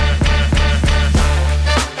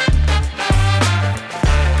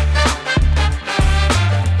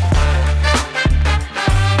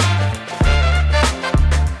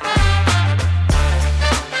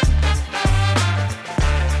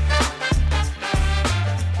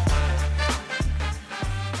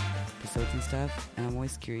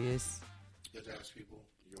curious. You have to ask people.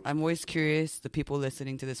 I'm always curious, the people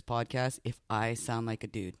listening to this podcast, if I sound like a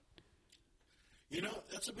dude. You know,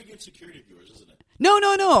 that's a big insecurity of yours, isn't it? No.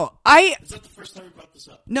 Is that the first time you brought this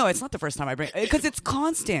up? No, it's not the first time I bring it. Because it's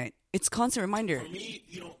constant. It's constant reminder. For me,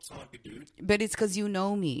 you don't sound like a dude. But it's because you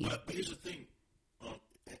know me. But here's the thing.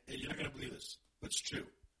 And you're not going to believe this, but it's true.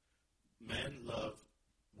 Men love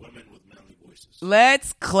women with manly voices.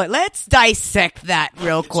 Let's dissect that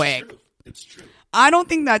real quick. True. It's true. I don't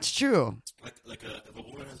think that's true. If a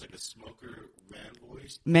woman has like a smoker man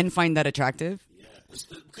voice. Men find that attractive? Yeah.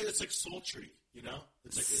 Because it's like sultry, you know?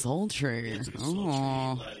 It's like sultry. It's like a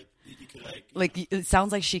sultry, you could like it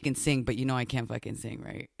sounds like she can sing, but you know I can't fucking sing,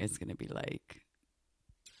 right? It's gonna be like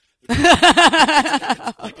your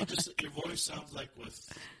voice sounds like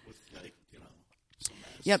with like, you know, some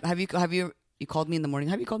ass. Yep. Have you called me in the morning?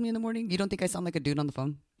 Have you called me in the morning? You don't think I sound like a dude on the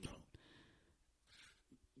phone? No.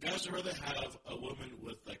 Guys would rather have a woman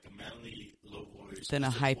with like a manly low voice than a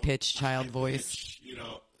high pitched child voice. You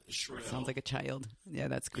know, shrill. Sounds like a child. Yeah,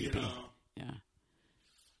 that's creepy. You know? Yeah.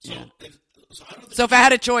 So, yeah. So, I don't think so if I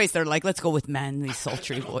had a choice, they're like, let's go with manly,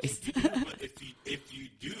 sultry voice. But if you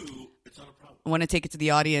do, it's not a problem. I want to take it to the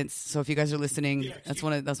audience. So if you guys are listening, Yeah,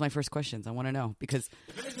 that's my first questions. I want to know because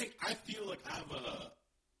if anything, I feel like I have a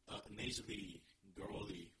nasally,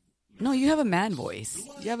 girly. No, you have a man voice.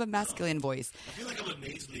 You have a masculine voice. I feel like I have a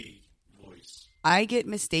nasally voice. I get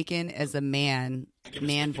mistaken as a man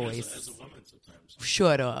voice. As a woman sometimes.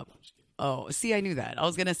 Shut up. Oh, see, I knew that. I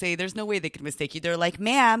was going to say, there's no way they could mistake you. They're like,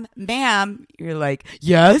 ma'am. You're like,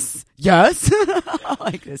 yes.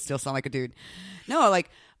 Like, they still sound like a dude. No,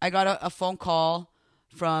 like, I got a phone call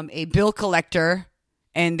from a bill collector,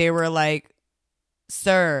 and they were like,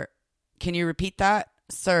 sir, can you repeat that?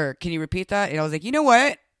 Sir, can you repeat that? And I was like, you know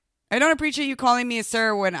what? I don't appreciate you calling me a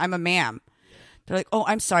sir when I'm a ma'am. They're like, oh,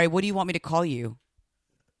 I'm sorry. What do you want me to call you?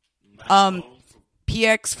 PX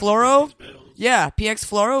Floro? Yeah, PX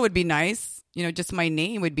Floro would be nice. You know, just my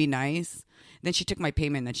name would be nice. Then she took my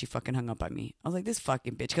payment and then she fucking hung up on me. I was like, this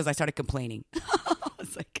fucking bitch, because I started complaining. I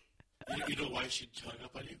was like... You know why she hung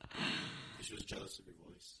up on you? Because she was jealous of your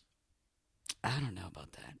voice. I don't know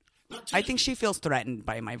about that. I think she feels threatened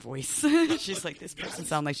by my voice. She's like, this person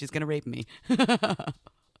sounds like she's going to rape me.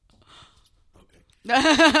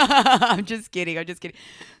 I'm just kidding.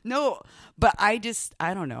 No, but I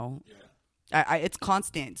don't know. Yeah. It's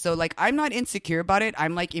constant. So, like, I'm not insecure about it.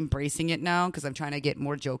 I'm, like, embracing it now because I'm trying to get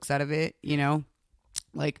more jokes out of it, you know?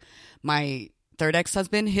 Like, my third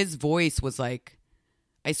ex-husband, his voice was, like,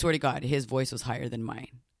 I swear to God, his voice was higher than mine.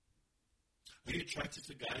 Are you attracted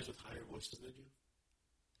to guys with higher voices than you?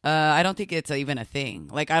 I don't think it's even a thing.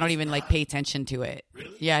 Like, I don't even, like, pay attention to it.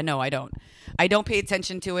 Really? Yeah, no, I don't. I don't pay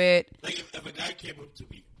attention to it. Like, if a guy came up to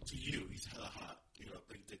you, he's hella hot, you know,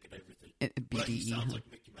 big dick and everything. BDE. But he sounds like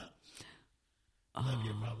Mickey Mouse. That'd be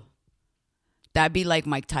a problem. That'd be like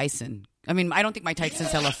Mike Tyson. I mean, I don't think Mike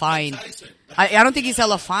Tyson's hella fine. Tyson. I don't think he's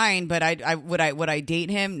hella fine, but would I date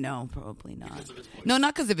him? No, probably not. No,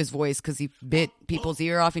 not because of his voice, because he bit people's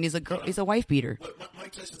ear off and he's a wife beater.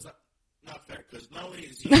 Mike Tyson's not fair, because not only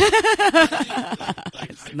is he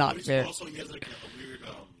it's not fair. Also, he has like a weird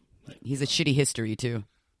he's a shitty history too.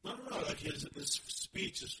 No, like his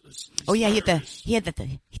speech is oh yeah, he talks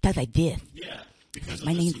like this. Yeah, because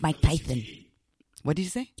my name's Mike Tyson. CTE. What did you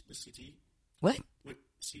say? The CTE. What? With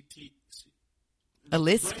CT. A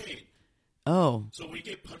lisp? Brain. Oh. So when you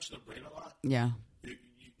get punched in the brain a lot, yeah,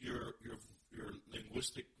 your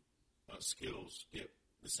linguistic skills it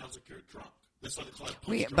sounds like you're drunk. That's why they call it punch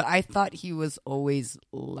wait, drunk. but I thought he was always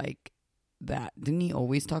like that. Didn't he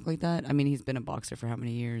always talk like that? I mean, he's been a boxer for how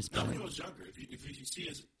many years? No, But when he was younger. If you see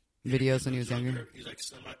his videos when he was younger, he's like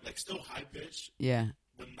still high pitched, yeah,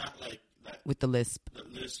 but not like that. with the lisp. The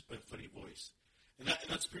lisp and funny voice, and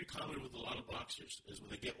that's pretty common with a lot of boxers. Is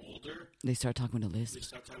when they get older, They start talking with a they lisp.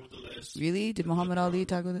 start talking with the lisp. Really? Did Muhammad Ali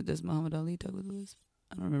talk with it? Does Muhammad Ali talk with a lisp?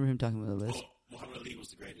 I don't remember him talking with a lisp. Oh, Muhammad Ali was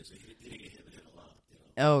the greatest. He didn't get hit a lot. You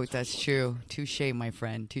know? Oh, that's true. Touche, my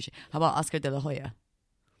friend. Touche. How about Oscar de la Hoya?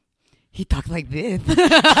 He talked like this. Oscar De La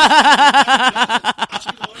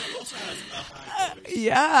Hoya also has a high voice.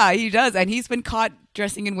 Yeah, he does. And he's been caught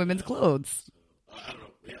dressing in women's clothes. I don't know.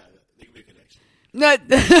 Yeah, they can make a connection. No. What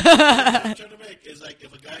I'm trying to make is like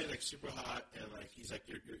if a guy is like super hot and like he's like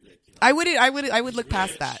you're like, you know, I would look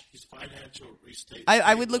past rich, that. He's financial,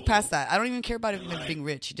 I would look past that. I don't even care about him like, being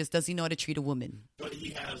rich. Does he know how to treat a woman? But he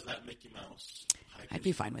has that Mickey Mouse. I'd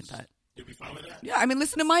be fine with that. You'd be fine with that? Yeah, I mean,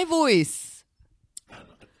 listen to my voice. I don't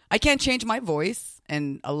know. I can't change my voice,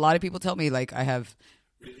 and a lot of people tell me like I have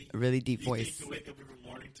Really? a really deep You voice. think you wake up every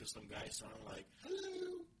morning to some guy sounding like,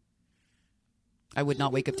 hello, I would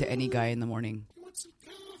not wake up to any guy in the morning. you want some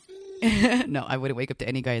coffee? No, I wouldn't wake up to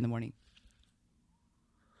any guy in the morning.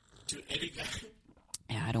 To any guy?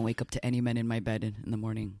 Yeah, I don't wake up to any men in my bed in the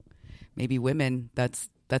morning. Maybe women. That's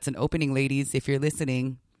an opening, ladies. If you're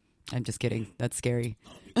listening, I'm just kidding. That's scary.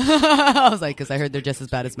 I was like, because I heard they're just as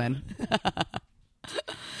bad as men.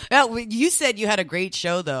 Yeah, you said you had a great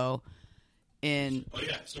show though. In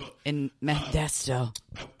Modesto.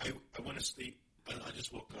 I went to sleep. I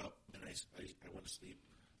just woke up and I went to sleep.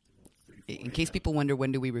 In case people wonder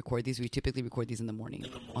when do we record these, we typically record these in the morning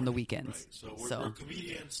on the weekends. Right. So we're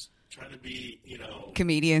comedians trying to be,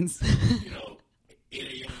 comedians.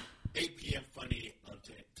 8 p.m. funny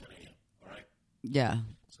until 10 a.m. All right. Yeah.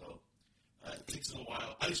 So it takes a little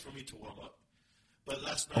while, at least for me to warm up. But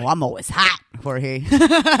last night. Oh, I'm always hot, Jorge.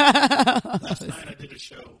 Last night I did a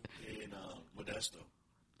show in Modesto.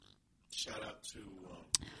 Shout out to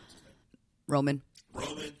what's his name? Roman.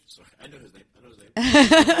 Sorry, I know his name. And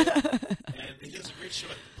he has a great show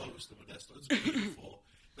at the Post in Modesto. It's beautiful.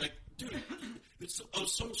 Like, dude, I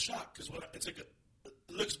was so shocked because it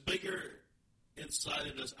looks bigger inside than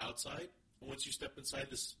it does outside. And once you step inside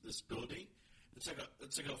this building, it's like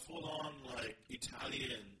a full on like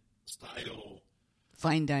Italian style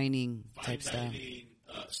fine dining type stuff.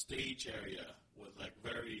 Stage area with like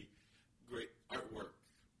very great artwork.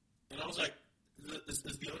 And I was like, is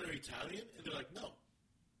the owner Italian? And they're like, no.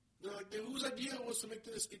 They're like, whose idea was to make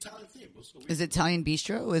this Italian theme? Is it Italian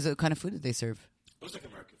bistro? Or is it what kind of food that they serve? It was like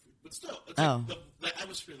American food. But still, it's like the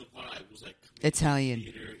atmosphere, the vibe was like Italian.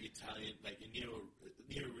 Theater, Italian, like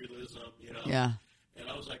neo-realism, Yeah. And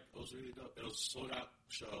I was like, it was really dope. It was a sold-out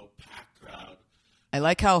show, packed crowd. I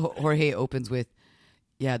like how Jorge opens with,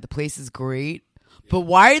 yeah, the place is great, but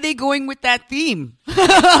why are they going with that theme? There's no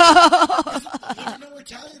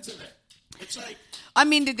Italians in it. It's like... I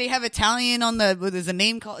mean, did they have Italian on there's a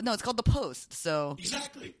name called... No, it's called The Post, so...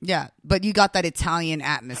 Exactly. Yeah, but you got that Italian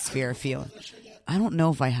atmosphere feel. I don't know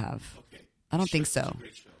if I have. Okay. I don't think so.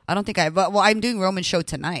 I don't think I... But, well, I'm doing Roman's show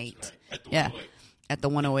tonight. Right. At the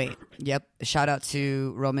 108. Yep. Shout out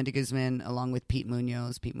to Roman de Guzman along with Pete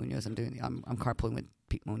Munoz. I'm carpooling with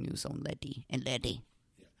Pete Munoz on Lady. Yeah.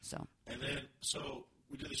 So. And then, so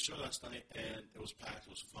we did the show last night, and it was packed.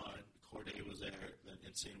 It was fun. Corday was there. Then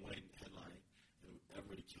Insane Wayne headline.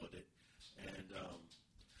 Everybody killed it.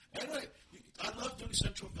 And anyway, I love doing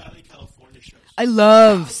Central Valley, California shows. I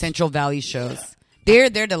love Central Valley shows. Yeah. They're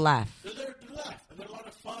there to laugh. They're there to laugh. And they're a lot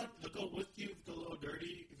of fun. They'll go with you. If you go a little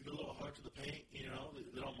dirty, if you go a little hard to the paint, they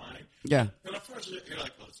don't mind. Yeah. And at first, you're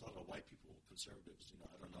like, oh, it's a lot of white people, conservatives.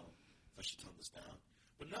 I don't know if I should tone this down.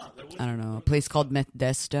 But no, there was. I don't know. A place called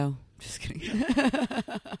Modesto. Just kidding. Yeah.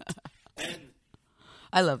 And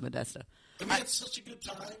I love Modesto. We had such a good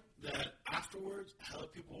time that afterwards, hella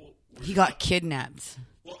people... He got kidnapped.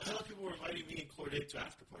 Well, hella people were inviting me and Corday to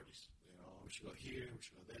after parties. We should go here, we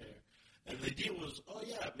should go there. And the deal was, oh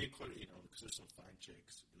yeah, me and Corday, because there's some fine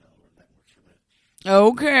chicks, we're networking with.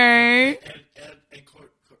 Okay. And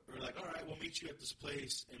we're like, all right, we'll meet you at this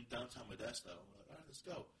place in downtown Modesto. We're like, all right, let's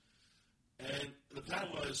go. And the plan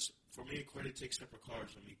was for me and Corday to take separate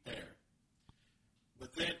cars and meet there.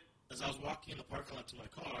 But then, as I was walking in the parking lot to my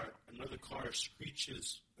car, another car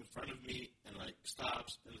screeches in front of me and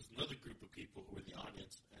stops, and there's another group of people who were in the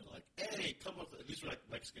audience and hey, come up. These were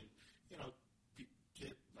Mexican, not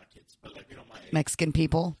kids, but my age. Mexican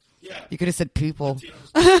people. Yeah, you could have said people.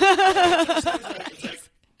 Because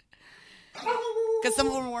some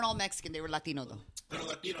of them weren't all Mexican; they were Latino though. They were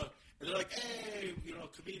Latino. And they're like, hey,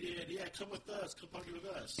 comedian, yeah, come with us, come party with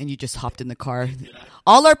us. And you just hopped in the car.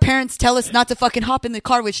 All our parents tell us not to fucking hop in the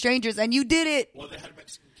car with strangers, and you did it. Well, they had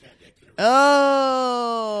Mexican candy.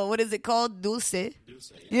 Oh, what is it called? Dulce.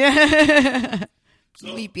 Dulce, yeah.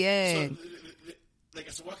 Muy bien. So,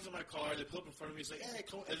 as I walk into my car, they pull up in front of me, it's like, hey,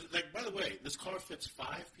 come on. And, by the way, this car fits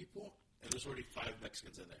 5 people, and there's already 5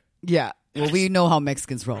 Mexicans in there. Yeah. Well, we know how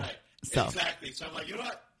Mexicans roll. Right. So. Exactly. So I'm like, you know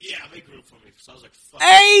what? Yeah, make room for me. So I was like, fuck.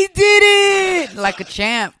 Hey, did it! Like a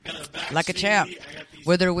champ. Like a champ. These...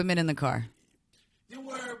 Were there women in the car? There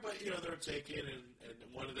were, but they were taken, and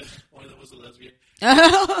one of them was a lesbian.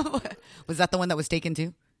 Was that the one that was taken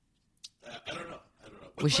too? I don't know.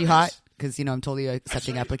 But was she hot? Because I'm totally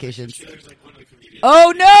accepting applications. She looks like one of the comedians.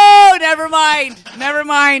 Oh no! Never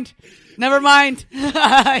mind.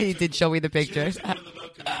 You did show me the picture.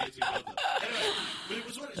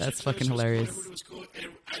 That's fucking hilarious. Everybody was cool.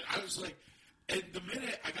 And I was like, and the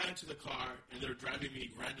minute I got into the car and they were driving me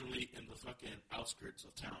randomly in the fucking outskirts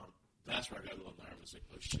of town, that's where I got a little nervous. Like,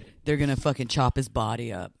 oh shit. They're gonna fucking chop his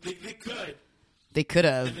body up. They could. They could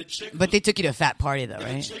have. But they took you to a fat party though,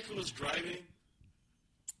 right? The chick who was driving,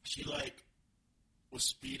 she was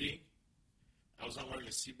speeding. I was not wearing a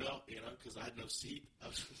seatbelt, because I had no seat.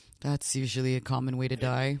 That's usually a common way to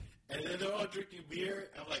die. And then they're all drinking beer.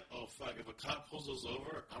 I'm like, oh, fuck. If a cop pulls us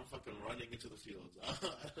over, I'm fucking running into the fields.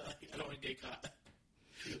 I don't want to get caught.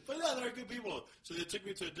 But no, they're good people. So they took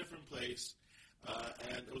me to a different place.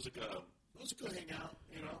 And it was a good hangout,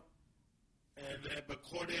 And then, but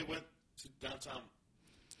Corday went to downtown.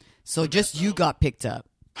 So just you got picked up.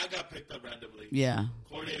 I got picked up randomly. Yeah.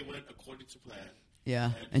 Corday went according to plan.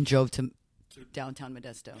 Yeah, and drove to downtown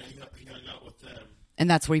Modesto. And he hung out with them. And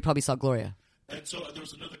that's where you probably saw Gloria. And so there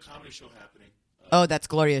was another comedy show happening. That's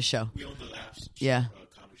Gloria's show. We own the Laughs. Yeah.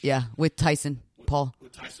 Comedy show. Yeah, with Tyson Paul.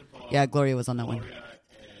 With Tyson Paul. Yeah, Gloria was on that one. Gloria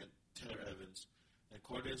and Taylor Evans. And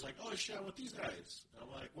Corday's like, oh, shit, I'm with these guys. And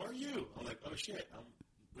I'm like, where are you? I'm like, oh, shit, I'm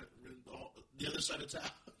the other side of town.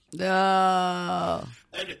 No.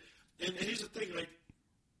 And here's the thing, like.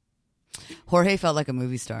 Jorge felt like a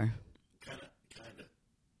movie star. Kind of.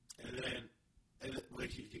 And then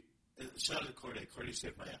shout out to Corday. Corday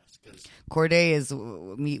saved my ass. Corday is,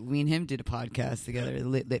 me and him did a podcast together, a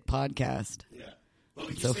lit podcast. Yeah. Well,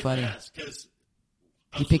 he so funny.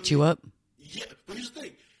 He picked you up? Yeah, but here's the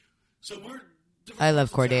thing. So we're I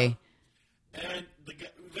love Corday. And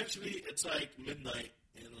eventually it's like midnight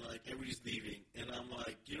and like everybody's leaving. And I'm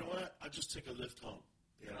like, you know what? I'll just take a lift home.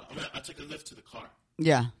 I took a lift to the car.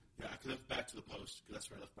 Yeah. Yeah, I could lift back to the post because that's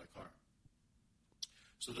where I left my car.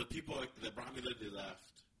 So the people that brought me there, they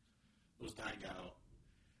left. It was dying out.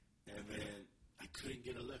 And then I couldn't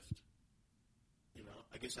get a lift.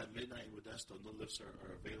 I guess at midnight in Modesto, no lifts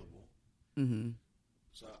are available. Mm-hmm.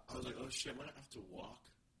 So I was like, oh shit, I'm going to have to walk,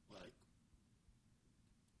 like,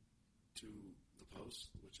 to the post,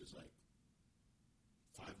 which is like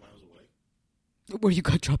 5 miles away. Where you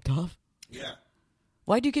got dropped off? Yeah.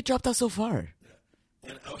 Why did you get dropped off so far?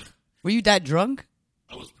 Yeah. And were you that drunk?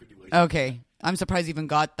 I was pretty wasted. Okay. I'm surprised you even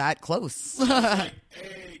got that close. So I was like,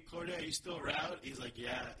 hey, Corday, are you still around? He's like,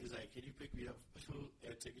 yeah. He's like, can you pick me up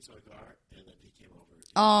and take me to a car? And then he came over.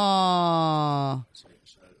 Aww. So,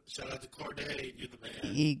 shout out to Corday. You're the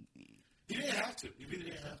man. He didn't have to. He really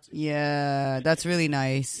didn't have to. Yeah, that's really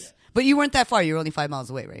nice. Yeah. But you weren't that far. You were only 5 miles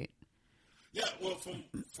away, right? Yeah, well, from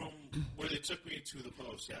where they took me to the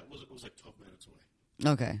post, yeah, it was like 12 minutes away.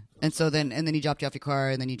 Okay. And so then he dropped you off your car,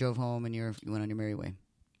 and then you drove home, and you went on your merry way.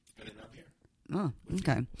 And then I'm here. Oh,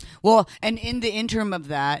 okay. Well, and in the interim of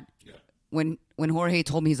that, yeah. when Jorge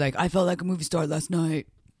told me, he's like, I felt like a movie star last night.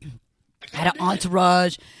 I had an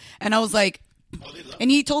entourage. And I was like, and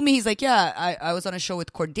he told me, he's like, yeah, I was on a show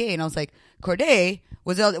with Corday. And I was like, Corday?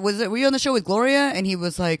 Were you on the show with Gloria? And he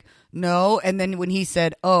was like, no. And then when he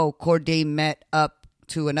said, oh, Corday met up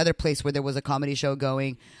to another place where there was a comedy show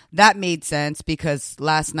going, that made sense because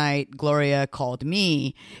last night Gloria called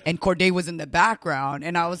me and Corday was in the background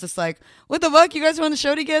and I was just like, what the fuck, you guys were on the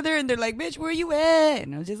show together? And they're like, bitch, where you at?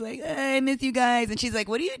 And I was just like, I miss you guys. And she's like,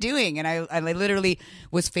 what are you doing? And I literally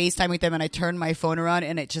was FaceTiming with them and I turned my phone around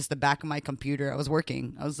and it's just the back of my computer. I was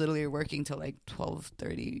literally working till like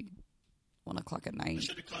 12:30, 1 o'clock at night. I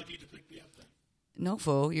should have called you to pick me up then. No,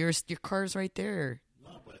 fool, your car's right there.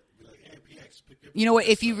 Pick You know what?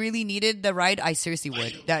 If you really needed the ride, I seriously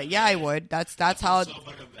would. I would. That's how. So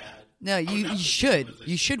fucking bad. No, you should.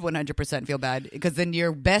 You should 100% feel bad because then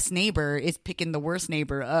your best neighbor is picking the worst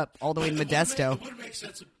neighbor up all the way in Modesto. It would make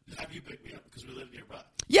sense to have you pick me up because we live nearby.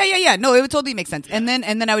 Yeah. No, it would totally make sense. Yeah. And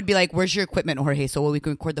then I would be like, "Where's your equipment, Jorge? So we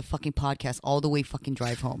can record the fucking podcast all the way fucking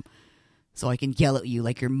drive home." So I can yell at you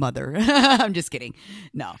like your mother. I'm just kidding.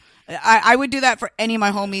 No, I would do that for any of my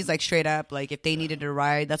homies, like straight up. Like if they needed a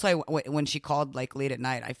ride, that's why when she called like late at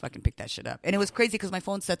night, I fucking picked that shit up. And it was crazy because my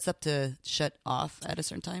phone sets up to shut off at a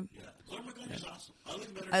certain time. Yeah, Gloria is awesome.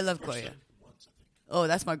 I love Gloria. Oh,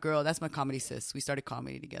 that's my girl. That's my comedy sis. We started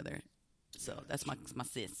comedy together. So that's my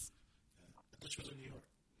sis. I thought she was in New York.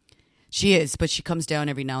 She is, but she comes down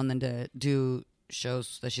every now and then to do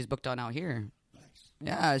shows that she's booked on out here.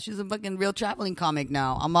 Yeah, she's a fucking real traveling comic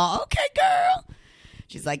now. I'm all, okay, girl.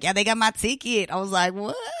 She's like, yeah, they got my ticket. I was like,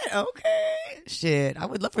 what? Okay. Shit, I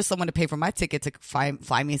would love for someone to pay for my ticket to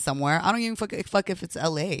fly me somewhere. I don't even fuck if it's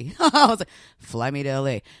L.A. I was like, fly me to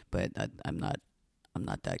L.A. But I'm not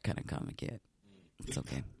that kind of comic yet. It's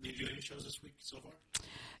okay. Did you do any shows this week so far?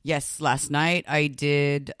 Yes, last night I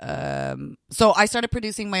did. So I started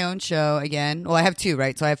producing my own show again. Well, I have two,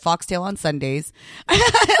 right? So I have Foxtail on Sundays.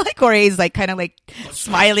 Like Jorge's like kind of like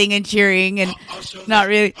smiling and cheering and not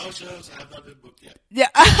really. I have not been booked yet. Yeah.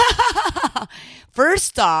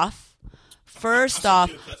 First off,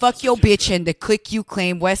 fuck your bitch and the click you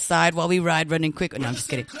claim West Side while we ride running quick. No, I'm just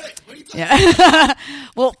kidding. Yeah.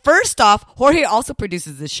 Well, first off, Jorge also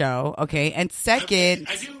produces the show. Okay, and second.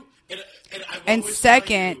 I do. And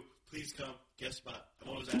second, please come. Guess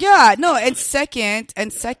Yeah, no, and second,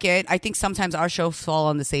 I think sometimes our shows fall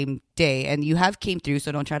on the same day, and you have came through,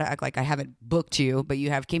 so don't try to act like I haven't booked you, but you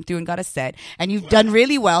have came through and got a set, and you've done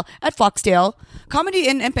really well at Foxtail Comedy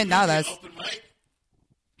in Empanadas.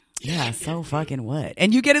 Yeah, so fucking what?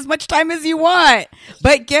 And you get as much time as you want.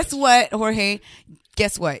 But guess what, Jorge?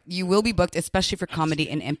 Guess what? You will be booked, especially for comedy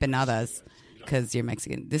in Empanadas. Because you're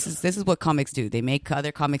Mexican. This is what comics do. They make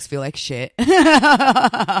other comics feel like shit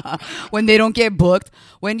when they don't get booked.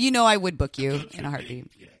 When I would book you in a heartbeat.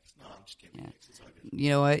 No, I'm just kidding. Yeah. It's all good.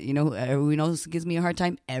 You know what? Who knows gives me a hard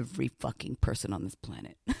time? Every fucking person on this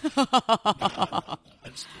planet.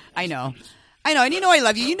 I know. And you know I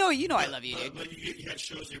love you. You know I love you, dude. But you got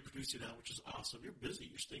shows you're producing now, which is awesome. You're busy.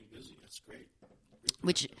 You're staying busy. That's great.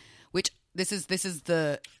 Which this is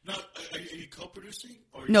the. No, are you co-producing?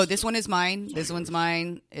 No, this one is mine. This one's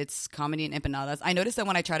mine. It's comedy and empanadas. I noticed that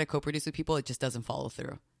when I try to co-produce with people, it just doesn't follow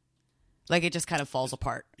through. Like it just kind of falls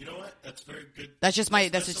apart. You know what? That's very good. That's just my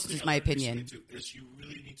opinion. Is you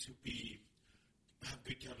really need to have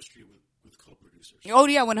good chemistry with co-producers. Oh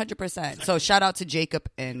yeah, 100%. So shout out to Jacob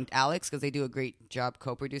and Alex because they do a great job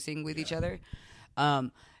co-producing with each other.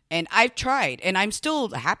 And I've tried, and I'm still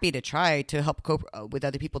happy to try to help with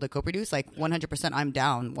other people to co-produce. Like 100%, I'm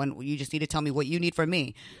down. When you just need to tell me what you need from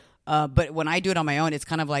me. But when I do it on my own, it's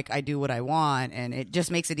kind of like I do what I want, and it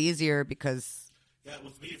just makes it easier because. Yeah,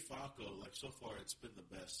 with me and Falco, like so far, it's been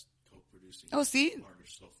the best co-producing. Oh, see,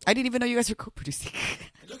 partners so far. I didn't even know you guys were co-producing.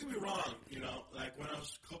 And don't get me wrong, like when I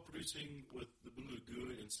was co-producing with the Blue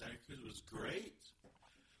Lagoon in Santa Cruz, it was great.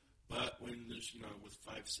 But when there's with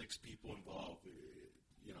 5-6 people involved.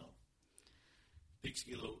 Things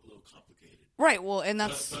get a little complicated. Right. Well, and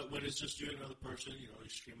that's. But when it's just you and another person, you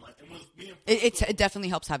streamline. And with me and Falco, it definitely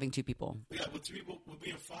helps having two people. Yeah, with me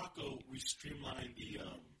and Falco, we streamline the.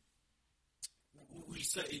 We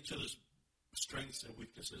set each other's strengths and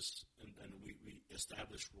weaknesses, and we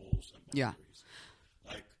establish roles and boundaries.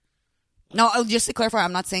 Yeah. No, just to clarify,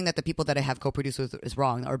 I'm not saying that the people that I have co-produced with is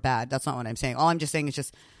wrong or bad. That's not what I'm saying. All I'm just saying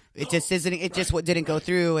is what didn't go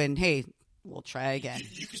through, and hey. We'll try again.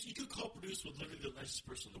 You could co-produce with literally the nicest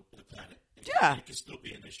person on the planet. Yeah. It can still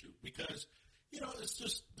be an issue because, it's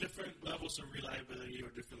just different levels of reliability or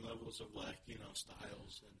different levels of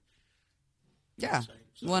styles. And yeah,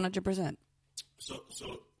 100%.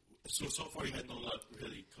 So far you had no luck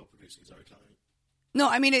really co-producing, is that what you're telling me? No,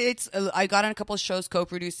 I mean I got on a couple of shows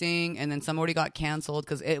co-producing, and then some already got canceled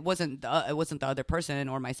because it wasn't the other person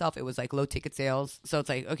or myself. It was like low ticket sales. So it's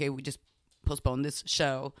like, okay, we just postponed this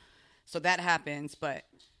show. So that happens, but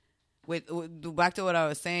with back to what I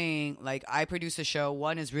was saying, like I produce a show.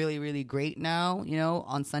 One is really, really great now,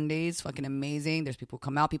 on Sundays, fucking amazing. There's people who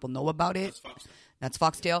come out, people know about it. That's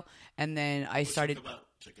Foxtail. And then I started.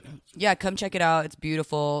 Check it out. Yeah, come check it out. It's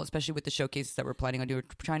beautiful, especially with the showcases that we're planning on doing.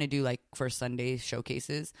 We're trying to do like first Sunday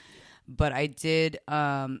showcases. But I did,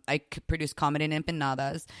 I produced Comedy and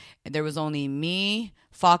Empanadas. And there was only me,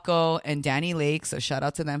 Faco, and Danny Lake. So shout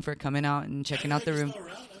out to them for coming out and checking out the room.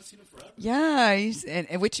 Yeah,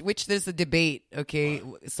 and which there's a debate, okay?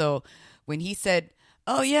 So when he said,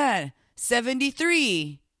 oh, yeah,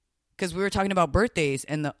 73, because we were talking about birthdays,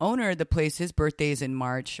 and the owner of the place, his birthday is in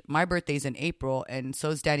March, my birthday's in April, and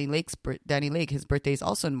so is Danny Lake, his birthday is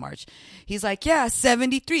also in March. He's like, yeah,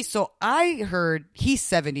 73. So I heard he's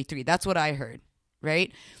 73. That's what I heard,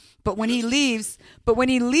 right? But when he leaves,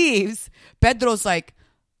 Pedro's like,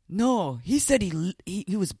 no, he said he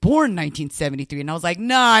was born 1973. And I was like,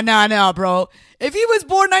 nah, bro. If he was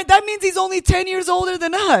born, that means he's only 10 years older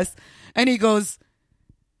than us. And he goes,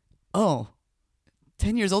 oh,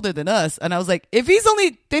 10 years older than us. And I was like, then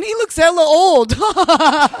he looks hella old.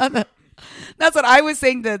 That's what I was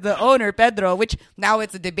saying to the owner, Pedro, which now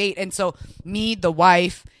it's a debate. And so me, the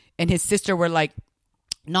wife, and his sister were like,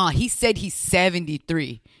 nah, he said he's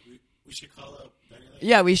 73. We should call up Danny Lake.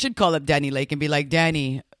 Yeah, we should call up Danny Lake and be like,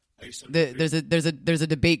 Danny, there's a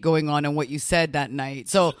debate going on what you said that night.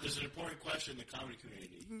 So there's an important question in the comedy community.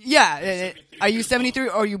 Yeah, are you 73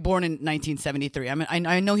 or are you born in 1973? I mean,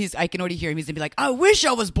 I know I can already hear him. He's gonna be like, I wish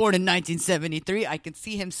I was born in 1973. I could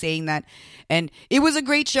see him saying that, and it was a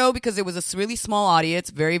great show because it was a really small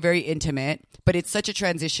audience, very, very intimate. But it's such a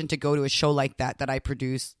transition to go to a show like that I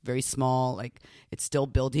produce, very small, like it's still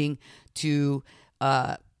building to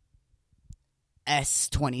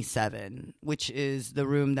S27, which is the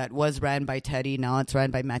room that was ran by Teddy. Now it's ran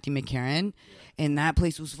by Matthew McCarran. And that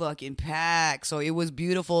place was fucking packed. So it was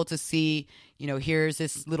beautiful to see, here's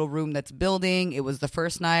this little room that's building. It was the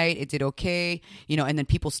first night. It did okay, and then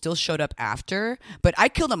people still showed up after. But I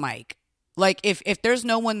killed a mic. Like, if there's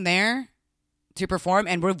no one there to perform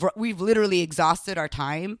and we've literally exhausted our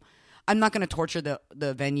time, I'm not going to torture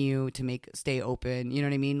the venue to stay open. You know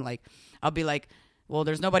what I mean? Like, I'll be like, well,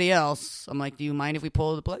 there's nobody else. I'm like, do you mind if we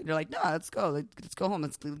pull the plug? They're like, no, let's go. Let's go home.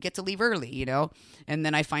 Let's get to leave early, you know? And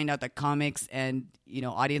then I find out that comics and, you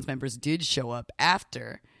know, audience members did show up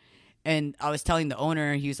after. And I was telling the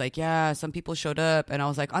owner, he was like, yeah, some people showed up. And I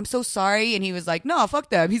was like, I'm so sorry. And he was like, no, fuck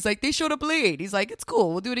them. He's like, they showed up late. He's like, it's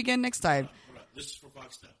cool. We'll do it again next time. This is for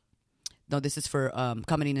Foxtel. No, this is for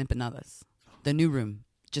Comedy and Empanadas. The new room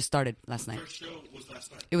just started last night. The first show was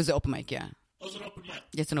last night. It was an open mic, yeah. Oh, it was an open mic?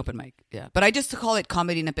 It's an open mic, yeah. But I just call it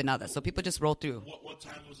Comedy and Empanadas, so people just roll through. What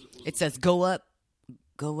time was it? It says go up.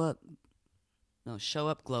 No, show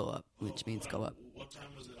up, glow up, which means go up. What time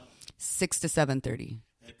was it on? 6 to 7:30.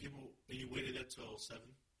 And you waited until 7?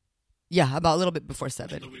 Yeah, about a little bit before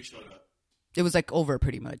 7. And nobody showed up? It was like over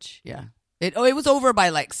pretty much, yeah. It was over by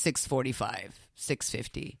like 6:45,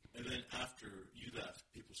 6:50. And then after you left,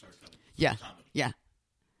 people started coming. Yeah, yeah.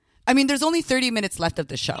 I mean, there's only 30 minutes left of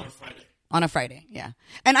the show. On a Friday, yeah.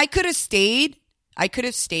 And I could have stayed,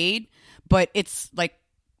 but it's like,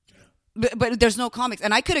 but there's no comics.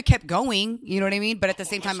 And I could have kept going, you know what I mean? But at the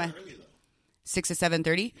same time, 6 to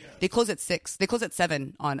 7:30? Yeah. They close at 6. They close at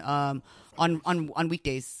 7 on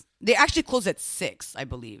weekdays. They actually close at 6, I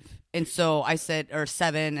believe. And so I said, or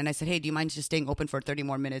 7, and I said, hey, do you mind just staying open for 30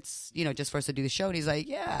 more minutes, you know, just for us to do the show? And he's like,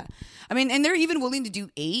 yeah. I mean, and they're even willing to do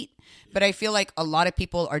 8, but I feel like a lot of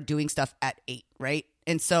people are doing stuff at 8, right?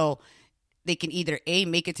 And so they can either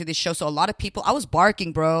make it to the show. So a lot of people, I was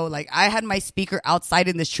barking, bro. Like, I had my speaker outside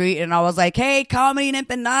in the street, and I was like, hey, Comedy and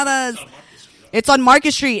Empanadas. It's on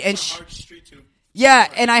Market Street. And yeah,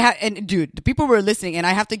 and dude, the people were listening, and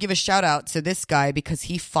I have to give a shout out to this guy because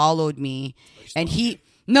he followed me, and he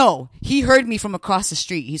heard me from across the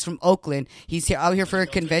street. He's from Oakland. He's out here for a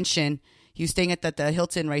convention. He was staying at the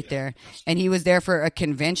Hilton right there, and he was there for a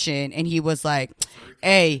convention, and he was like,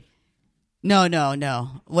 hey, no.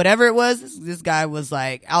 Whatever it was, this guy was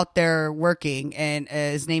like out there working, and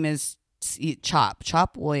his name is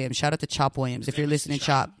Chop Williams. Shout out to Chop Williams. If you're listening,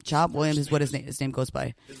 Chop Williams is what his name goes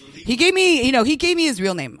by. He gave me his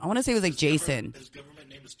real name. I want to say it was like Jason. His government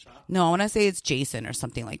name is Chop? No, I want to say it's Jason or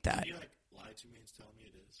something like that. Can you lie to me and tell me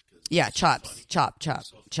it is? Yeah, Chop.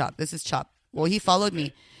 This is Chop. Well, he followed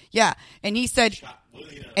me. Yeah, and he said,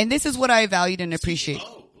 and this is what I valued and appreciate.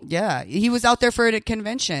 Yeah, he was out there for a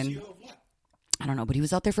convention. I don't know, but he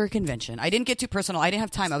was out there for a convention. I didn't get too personal. I didn't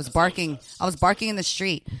have time. I was barking in the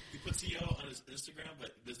street. Put CEO on his Instagram,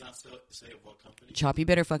 but does not say what company. Chop, you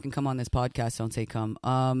better fucking come on this podcast. Don't say come.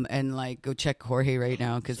 And like, go check Jorge right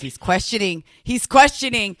now because he's questioning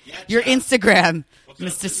your Instagram,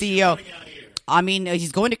 Mr. CEO. I mean,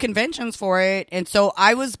 he's going to conventions for it, and so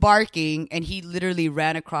I was barking, and he literally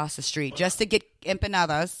ran across the street just to get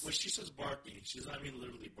empanadas. When she says barking, she's not even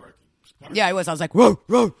literally barking. Yeah, I was. I was like, whoa.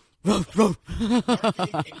 Barking in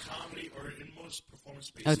comedy or in most performance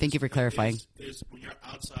spaces. Oh, thank you for clarifying. Is when you're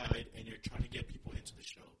outside and you're trying to get people into the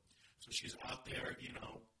show. So she's out there, you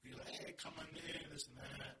know, you're like, hey, come on in, this and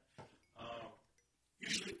that.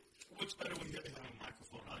 Usually, what's better when you have a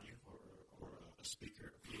microphone on you or a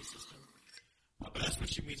speaker, a PA system. But that's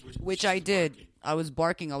what she means. Which I did. Barking. I was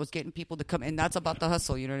barking. I was getting people to come, and that's about the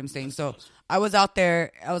hustle. You know what I'm saying? So I was out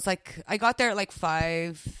there. I was like, I got there at like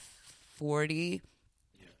 5:40.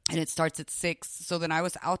 And it starts at 6. So then I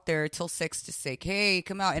was out there till 6 to say, hey,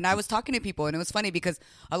 come out. And I was talking to people. And it was funny because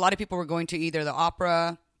a lot of people were going to either the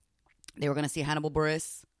opera. They were going to see Hannibal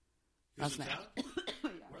Buress. Last night.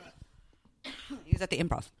 He was at the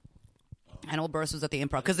Improv. Hannibal Buress was at the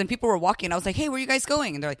Improv. Because then people were walking. I was like, hey, where are you guys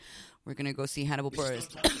going? And they're like, we're going to go see Hannibal Buress.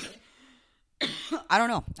 I don't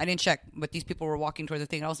know. I didn't check. But these people were walking toward the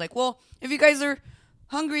thing. And I was like, well, if you guys are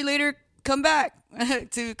hungry later, come back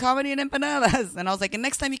to Comedy and Empanadas. And I was like, and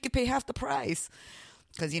next time you could pay half the price.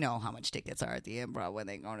 Because you know how much tickets are at the Improv when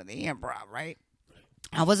they go to the Improv, right?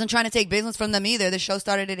 I wasn't trying to take business from them either. The show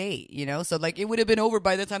started at 8, you know? So, like, it would have been over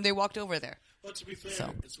by the time they walked over there. Well, to be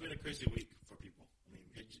fair, it's been a crazy week for people. I mean,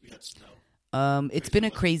 we had snow. It's been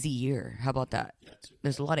a crazy year. How about that? Yeah,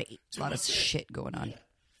 there's a lot of shit going on. Yeah.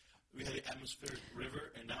 We had the atmospheric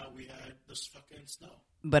river, and now we had this fucking snow.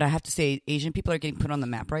 But I have to say, Asian people are getting put on the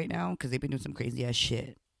map right now because they've been doing some crazy ass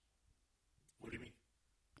shit. What do you mean?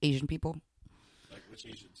 Asian people. Like which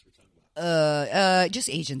Asians we're talking about?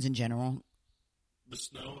 Just Asians in general. The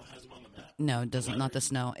snow has them on the map? No, it doesn't. Not the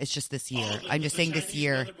snow. It's just this year. I'm just saying this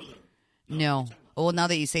year. No. Well, now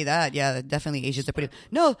that you say that, yeah, definitely Asians are pretty.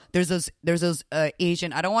 No, there's those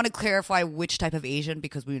Asian. I don't want to clarify which type of Asian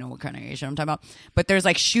because we know what kind of Asian I'm talking about. But there's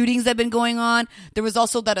like shootings that have been going on. There was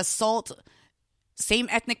also that assault. Same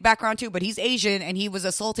ethnic background too, but he's Asian and he was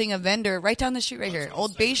assaulting a vendor right down the street right here,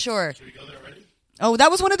 Old Bayshore. Should we go there already? Oh,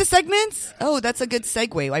 that was one of the segments? Oh, that's a good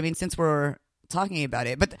segue. I mean, since we're talking about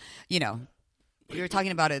it. But, you know, we were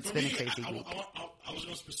talking about it. It's been a crazy week. I was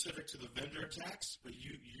going specific to the vendor attacks, but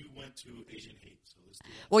you went to Asian hate. So let's do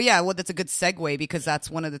that. Well, yeah, that's a good segue because that's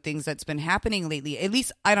one of the things that's been happening lately. At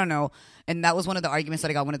least, I don't know. And that was one of the arguments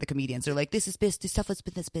that I got one of the comedians. They're like, this stuff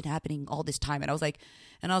that's been happening all this time. And I was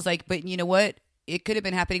like, but you know what? It could have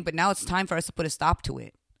been happening, but now it's time for us to put a stop to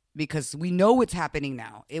it because we know it's happening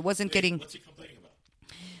now. It wasn't getting... What's he complaining about?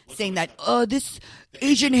 Saying that, this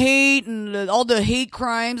Asian hate and all the hate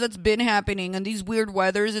crimes that's been happening and these weird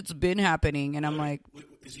weathers, it's been happening. And I'm like...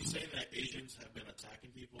 Is he saying that Asians have been attacking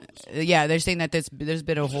people? Yeah, they're saying that there's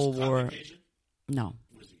been a whole war. Asian? No.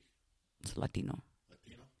 What is he? It's Latino.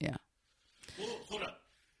 Latino? Yeah. Well, hold on.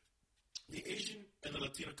 The Asian and the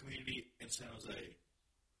Latino community in San Jose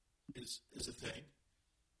is a thing.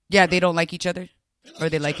 Yeah, they don't like each other? Or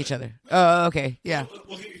they like each other? Oh, okay. Yeah.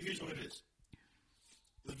 Well, here's what it is.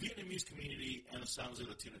 The Vietnamese community and the San Jose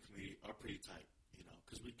Latino community are pretty tight, you know,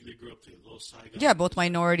 because they grew up to Little Saigon. Yeah, both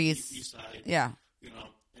minorities. East side. Yeah. You know,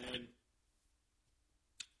 and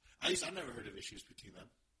at least I've never heard of issues between them.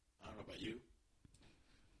 I don't know about you.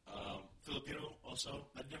 Filipino also.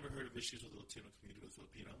 I've never heard of issues with the Latino community with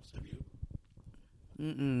Filipinos. Have you?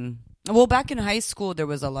 Mm-mm. Well, back in high school, there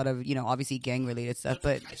was a lot of, you know, obviously gang-related stuff.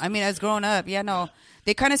 But, I mean, as growing up,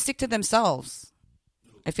 they kind of stick to themselves.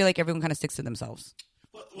 I feel like everyone kind of sticks to themselves.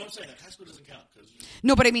 Well, what I'm saying, like, high school doesn't count.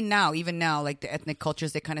 No, but I mean now, even now, like the ethnic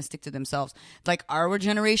cultures, they kind of stick to themselves. Like our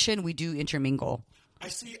generation, we do intermingle. I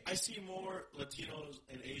see more Latinos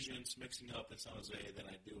and Asians mixing up in San Jose than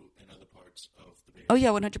I do in other parts of the Bay Area. Oh, yeah,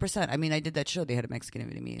 100%. I mean, I did that show. They had a Mexican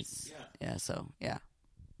and Vietnamese. Yeah. Yeah, so, yeah.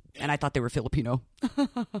 And I thought they were Filipino.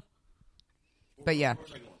 But, yeah.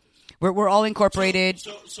 We're all incorporated.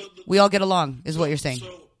 So we all get along, is what you're saying.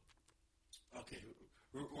 Okay.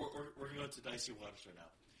 We're going to dicey waters right now.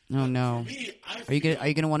 Oh, no. Me, are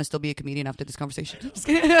you gonna want to still be a comedian after this conversation? But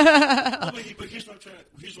here's what I'm trying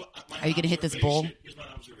to... Are you going to hit this bowl? Here's my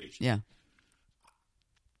observation. Yeah.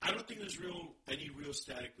 I don't think there's any real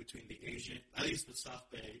static between the Asian, at least the South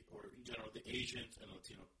Bay, or in general, the Asian and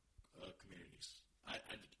Latino communities. I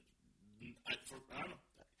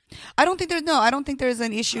don't know. I don't think there's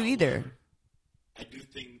an issue either. I do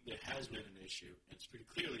think there has been an issue, and it's pretty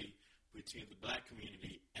clearly between the black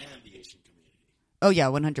community and the Asian community. Oh, yeah,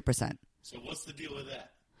 100%. So what's the deal with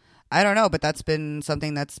that? I don't know, but that's been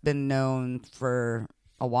something that's been known for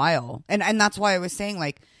a while. And that's why I was saying,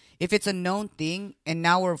 like, if it's a known thing and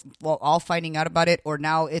now we're all finding out about it, or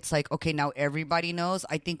now it's like, okay, now everybody knows,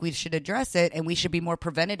 I think we should address it and we should be more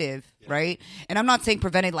preventative, right? And I'm not saying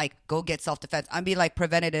preventive, like, go get self-defense. I'm being like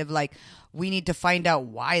preventative, like, we need to find out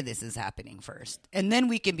why this is happening first. And then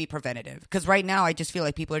we can be preventative. Because right now I just feel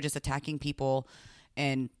like people are just attacking people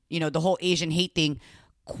and, you know, the whole Asian hate thing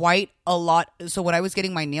quite a lot. So when I was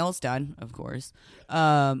getting my nails done, of course,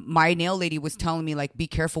 my nail lady was telling me, like, be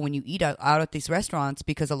careful when you eat out at these restaurants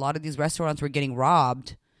because a lot of these restaurants were getting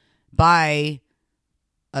robbed by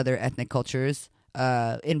other ethnic cultures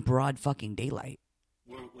in broad fucking daylight.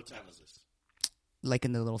 What time is this? Like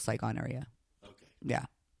in the little Saigon area. Okay. Yeah.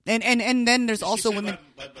 And then there's also women.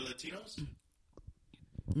 By Latinos?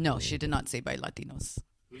 No, she did not say by Latinos.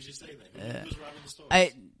 Who did you say that? Who's robbing the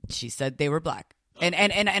stores? She said they were black. And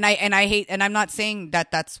I hate, and I'm not saying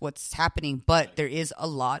that that's what's happening, but there is a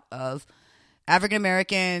lot of African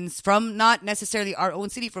Americans from not necessarily our own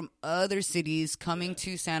city, from other cities coming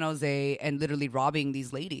to San Jose and literally robbing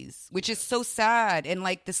these ladies, which is so sad. And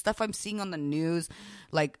like the stuff I'm seeing on the news,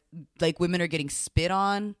 like women are getting spit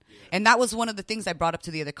on. And that was one of the things I brought up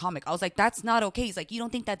to the other comic. I was like, that's not okay. He's like, you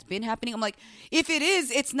don't think that's been happening? I'm like, if it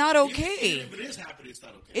is, it's not okay. If it is happening, it's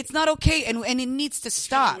not okay. It's not okay. And it needs to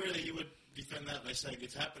stop. It's kind of weird that you would defend that by saying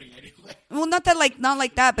it's happening anyway. Well, not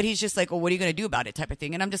like that, but he's just like, well, what are you going to do about it type of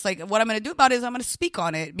thing. And I'm just like, what I'm going to do about it is I'm going to speak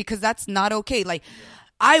on it because that's not okay. Like,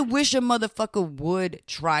 I wish a motherfucker would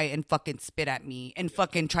try and fucking spit at me and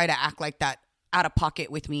fucking try to act like that out of pocket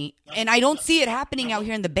with me. And I don't see it happening out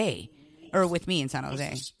here in the Bay or with me in San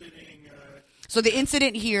Jose. So the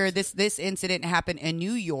incident here, this incident happened in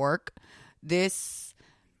New York. This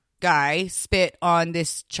guy spit on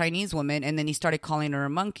this Chinese woman, and then he started calling her a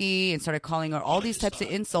monkey and started calling her all these types of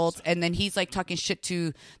insults. And then he's like talking shit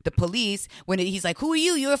to the police when he's like, who are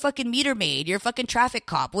you? You're a fucking meter maid. You're a fucking traffic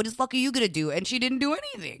cop. What the fuck are you going to do? And she didn't do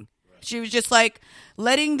anything. Right. She was just like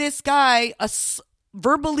letting this guy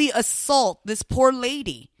verbally assault this poor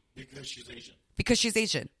lady. Because she's Asian.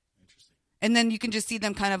 Interesting. And then you can just see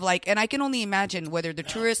them kind of like, and I can only imagine whether they're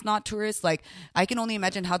tourists, not tourists, like I can only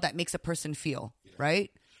imagine how that makes a person feel,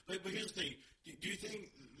 right? But here's the thing: do you think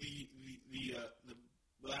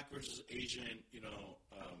black versus Asian,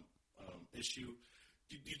 issue.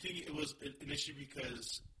 Do you think it was an issue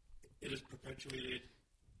because it is perpetuated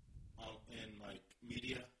in like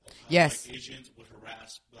media? Of how, Yes. Like, Asians would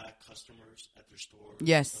harass black customers at their stores.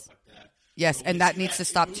 Yes. And stuff like that. Yes, So and that needs to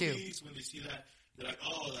stop too. When they see that, they're like,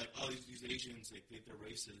 oh, these Asians, they're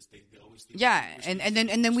racist. They always think. Yeah, and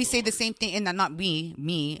then we say the same thing, and not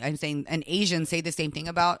me. I'm saying an Asian say the same thing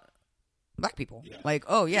about black people. Yeah. Like,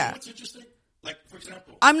 oh yeah. You know what's interesting? Like, for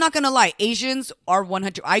example, I'm not gonna lie, Asians are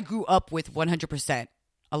 100. I grew up with 100%.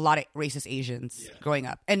 A lot of racist Asians growing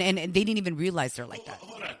up, and they didn't even realize they're like that.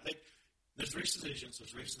 Hold on, like there's racist Asians,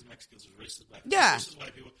 there's racist Mexicans, there's racist black people, Yeah. there's racist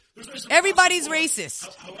white people. There's racist Everybody's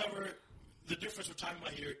racist. However, the difference we're talking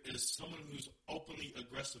about here is someone who's openly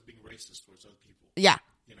aggressive being racist towards other people. Yeah.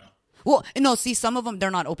 You know. Well, no, see, some of them, they're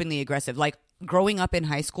not openly aggressive. Like, growing up in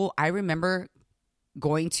high school, I remember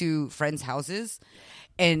going to friends' houses,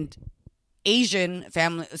 and Asian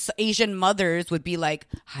mothers would be like,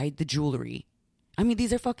 hide the jewelry. I mean,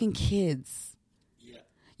 these are fucking kids.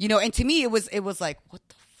 Yeah. And to me, it was like, what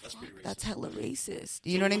the fuck? That's hella racist.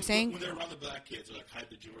 You know what I'm saying? When they're around the black kids, they're like, hide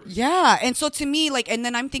the jewelry. Yeah. And so to me, like, and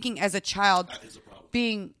then I'm thinking as a child, That is a problem.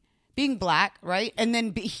 being black, right? And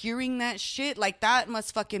then hearing that shit, like, that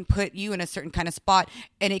must fucking put you in a certain kind of spot.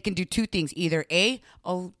 And it can do two things. Either A,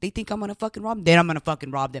 oh, they think I'm going to fucking rob them. Then I'm going to fucking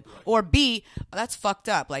rob them. Right. Or B, that's fucked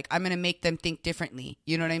up. Like, I'm going to make them think differently.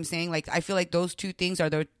 You know what I'm saying? Like, I feel like those two things are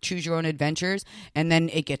the choose your own adventures. And then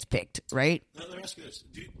it gets picked, right? Now, let me ask you this.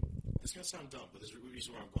 It's going to sound dumb, but there's a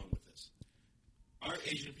reason where I'm going with this. Are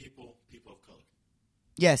Asian people of color?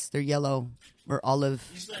 Yes, they're yellow or olive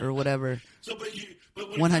or whatever. So, but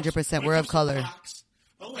 100%, we're of color. POCs,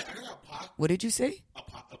 oh wait, I got a POC. What did you say? A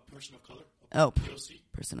person of color. POC.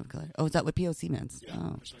 Person of color. Oh, is that what POC means? Yeah,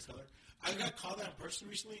 person of color. I got called that in person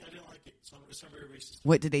recently. I didn't like it. It sounded very racist.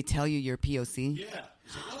 What did they tell you? You're POC? Yeah.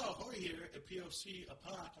 It's like, oh, Jorge here, a POC, a POC.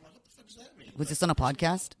 I'm like, what the fuck does that mean? Was this on a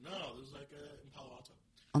podcast? No, it was like in Palo Alto.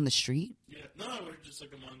 On the street? Yeah. No, we're just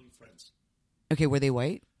like among friends. Okay, were they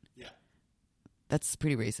white? Yeah. That's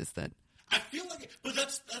pretty racist then. I feel like it, but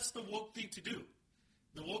that's the woke thing to do.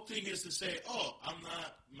 The woke thing is to say, oh, I'm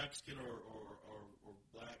not Mexican or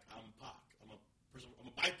black. I'm POC. I'm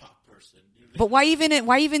a BIPOC person. You know, but why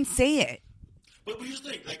even say it? But here's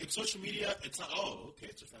the thing, like in social media, it's like, oh, okay,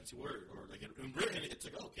 it's a fancy word, or like in written, it's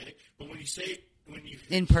like, okay. But when you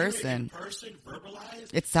in person,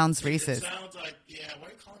 verbalized, it sounds racist. It sounds like, yeah, why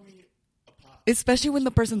are you calling me a POC? Especially when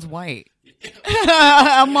the person's white.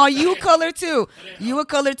 I'm all, you color too. You a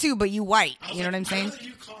color too, but you white. You know what I'm saying?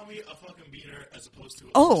 You call me a fucking beater as opposed to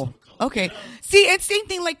a oh, okay. You know? See, it's same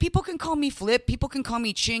thing. Like, people can call me flip. People can call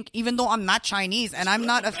me chink, even though I'm not Chinese and I'm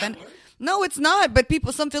not offended. No, it's not. But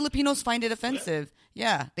some Filipinos find it offensive.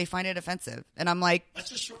 Yeah, they find it offensive, and I'm like,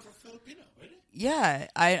 that's just short for Filipino, isn't it? Yeah,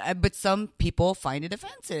 I but some people find it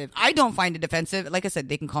offensive. I don't find it offensive. Like I said,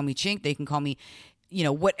 they can call me chink. They can call me,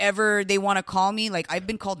 whatever they want to call me. Like, I've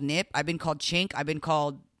been called nip. I've been called chink. I've been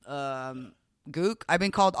called gook. I've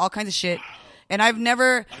been called all kinds of shit. Wow. And I've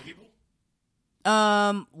never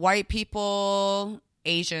white people,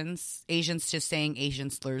 Asians just saying Asian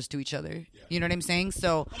slurs to each other. Yeah. You know what I'm saying?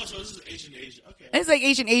 So this is Asian. Okay. It's like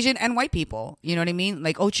Asian and white people. You know what I mean?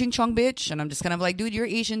 Like, oh, ching chong bitch. And I'm just kind of like, dude, you're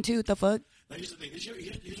Asian too. What the fuck? Now, here's the thing.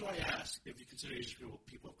 Here's why I ask if you consider Asian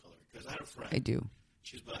people of color. Because I have a friend. I do.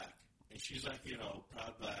 She's black. And she's like,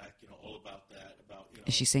 proud black, all about that.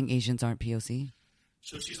 Is she saying Asians aren't POC?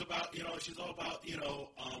 So she's about, she's all about,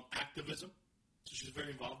 activism. So she's very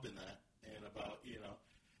involved in that. And about,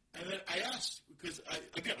 And then I asked, because I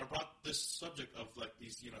brought this subject of like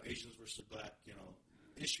these, Asians versus black,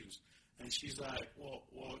 issues. And she's like, well,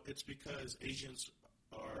 it's because Asians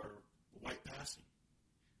are white passing.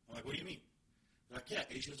 I'm like, what do you mean? They're like, yeah,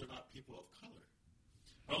 Asians are not people of color.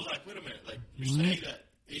 I was like, wait a minute, like, you're saying that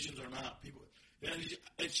Asians are not people.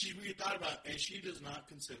 And she really thought about it, and she does not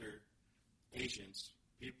consider Asians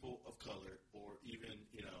people of color, or even,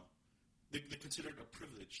 they're considered a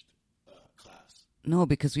privileged class. No,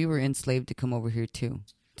 because we were enslaved to come over here too,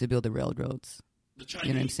 to build the railroads. The Chinese.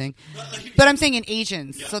 You know what I'm saying? But I'm saying in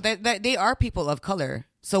Asians, so that they are people of color.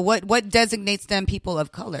 So what designates them people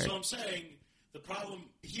of color? So I'm saying the problem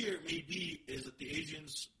here may be is that the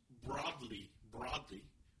Asians broadly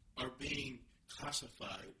are being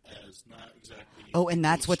classified as not exactly. Oh, and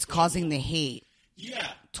that's what's causing the hate. Yeah,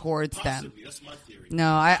 towards possibly. them. That's my theory. No,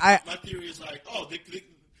 my theory is like,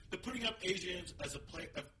 they're putting up Asians as of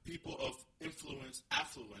people of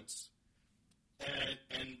affluence,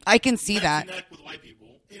 and I can see that. Connect with white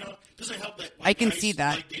people, it doesn't help that. I can see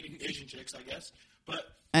that. Like dating Asian chicks, I guess,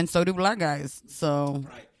 and so do black guys. So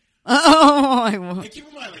right. Oh, and keep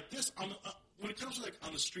in mind, like this, when it comes to like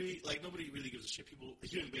on the street, like nobody really gives a shit.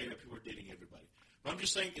 Here in the Bay Area, people are dating everybody. But I'm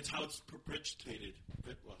just saying it's how it's perpetuated.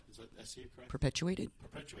 What is that? I say it correct? Perpetuated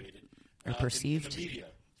or perceived in the media.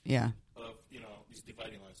 Yeah. Of these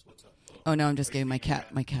dividing lines. What's up? Oh no, I'm just getting my cat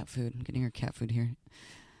food. I'm getting her cat food here.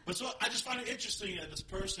 But so I just find it interesting that this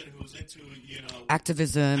person who's into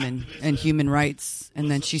activism and human rights,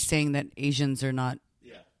 and then she's saying that Asians are not.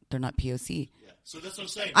 Yeah. They're not POC. Yeah. So that's what I'm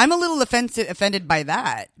saying. I'm a little offended by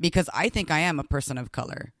that because I think I am a person of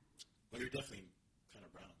color. Well, you're definitely kind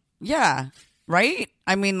of brown. Yeah. Right?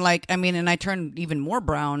 And I turned even more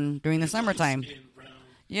brown during the summertime.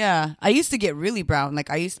 Yeah. I used to get really brown. Like,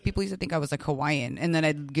 people used to think I was like Hawaiian, and then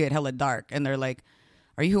I'd get hella dark, and they're like,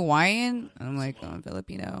 "Are you Hawaiian?" And I'm like, "Oh, I'm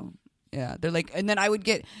Filipino." Yeah. They're like, and then I would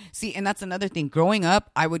and that's another thing. Growing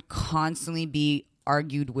up, I would constantly be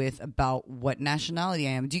argued with about what nationality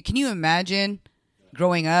I am. Can you imagine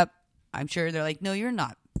growing up? I'm sure they're like, "No, you're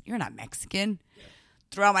not Mexican."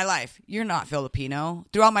 Throughout my life, you're not Filipino.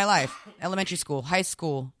 Throughout my life, elementary school, high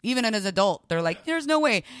school, even as an adult, they're like, there's no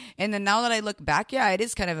way. And then now that I look back, yeah, it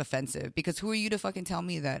is kind of offensive because who are you to fucking tell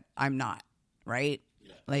me that I'm not, right?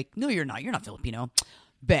 Yeah. Like, no, you're not. You're not Filipino.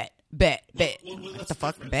 Bet. Well, What the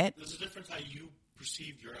fuck? Bet? There's a difference how you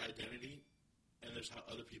perceive your identity, and there's how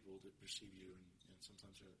other people perceive you, and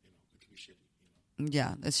sometimes it can be shitty.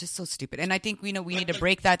 Yeah, it's just so stupid. And I think we need to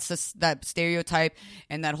break that stereotype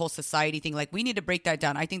and that whole society thing. Like, we need to break that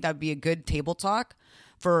down. I think that would be a good table talk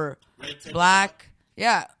for black,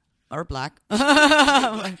 or black.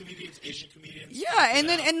 Black comedians, Asian comedians. Yeah,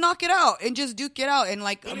 and knock it out and just duke it out and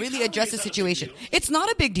like really address the situation. It's not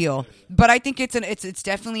a big deal, but I think it's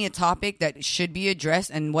definitely a topic that should be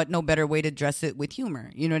addressed, and what no better way to address it with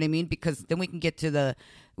humor. You know what I mean? Because then we can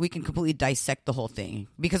we can completely dissect the whole thing.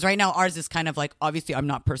 Because right now ours is kind of like, obviously I'm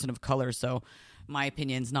not a person of color, so my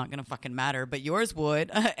opinion's not going to fucking matter, but yours would.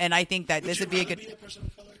 And I think that this would be a good... Be a person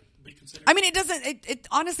of color? I mean, it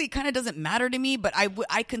honestly kind of doesn't matter to me, but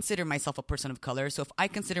I consider myself a person of color. So if I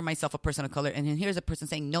consider myself a person of color, and then here's a person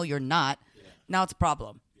saying, no, you're not, now it's a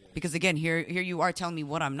problem. Yeah. Because again, here you are telling me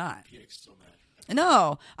what I'm not. So mad.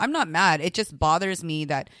 No, I'm not mad. It just bothers me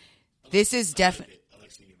that this is definitely...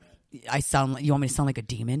 You want me to sound like a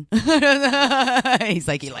demon? He's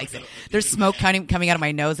like, he likes it. There's smoke coming out of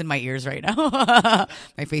my nose and my ears right now.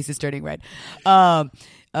 My face is turning red.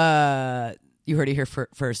 You heard it here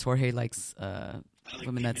first. Jorge likes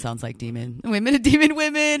women that sounds like demon. Demon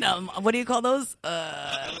women. What do you call those?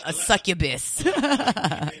 A succubus. People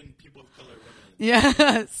of color women.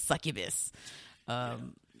 Yeah, succubus.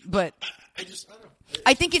 But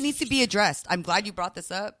I think it needs to be addressed. I'm glad you brought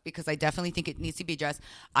this up because I definitely think it needs to be addressed.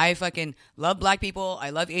 I fucking love black people.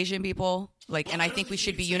 I love Asian people. And I think we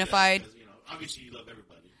should be unified. Obviously, you love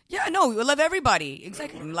everybody. Yeah, no, we love everybody.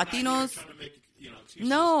 Exactly. Latinos.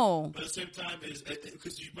 No. But at the same time,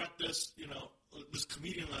 because you brought this, this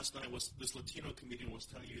comedian last night this Latino comedian was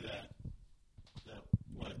telling you that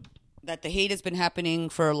what? That the hate has been happening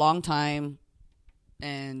for a long time,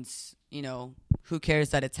 and who cares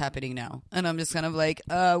that it's happening now? And I'm just kind of like,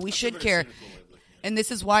 we should care. And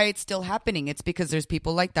this is why it's still happening. It's because there's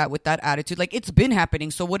people like that with that attitude. Like, it's been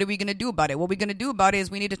happening, so what are we going to do about it? What we're going to do about it is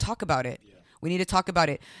we need to talk about it. Yeah. We need to talk about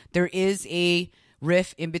it. There is a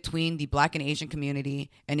rift in between the black and Asian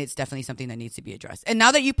community, and it's definitely something that needs to be addressed. And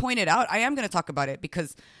now that you point it out, I am going to talk about it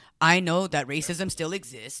because I know that racism still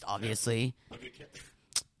exists, obviously.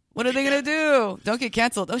 What are they going to do? Don't get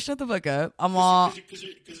canceled. Oh, shut the fuck up. Because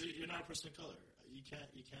you're not a person of color. You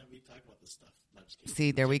can't be talking about this stuff.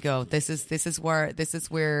 See, there we go. This is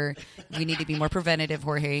where we need to be more preventative,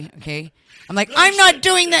 Jorge. Okay, I'm like, I'm not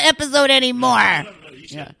doing the episode anymore. No, you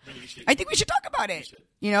should. Yeah, no, you should. I think we should talk about it.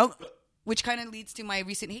 Which kind of leads to my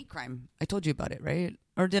recent hate crime. I told you about it, right?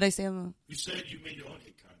 Or did I say You said you made your own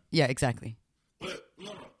hate crime. Yeah, exactly. But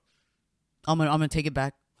no. I'm gonna take it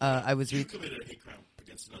back. You committed a hate crime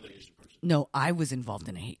against another Asian person. No, I was involved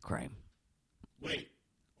in a hate crime. Wait.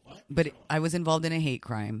 What? But I was involved in a hate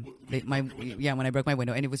crime. When I broke my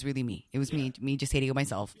window, and it was really me. It was me just hating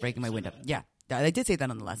myself, breaking my window. That. Yeah, I did say that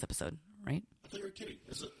on the last episode, right? I thought you were kidding.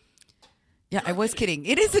 Yeah, I was kidding.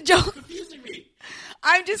 It is a joke. You're confusing me.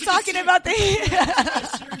 I'm just talking about the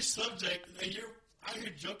it's a serious subject, and you're out here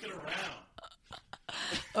joking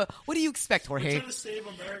around. What do you expect, Jorge? We're trying to save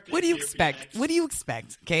America. What do you expect? What do you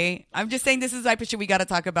expect? Okay, I'm just saying this is the type of shit we got to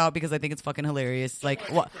talk about because I think it's fucking hilarious. Like,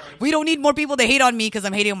 we don't need more people to hate on me because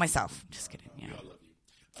I'm hating on myself. Just kidding. Yeah. I love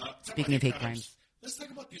you. Speaking of hate crimes, let's talk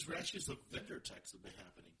about these rashes of vendor attacks that have been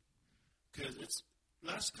happening. Because it's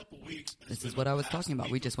last couple of weeks. This is what I was talking about.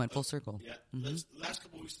 We just went full circle. Yeah. Last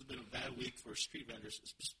couple of weeks have been a bad week for street vendors,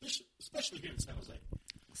 especially here in San Jose.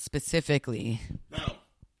 Specifically. Now,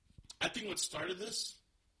 I think what started this,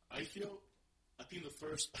 I think the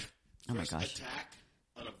first attack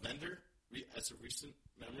on a vendor, as a recent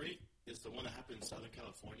memory, is the one that happened in Southern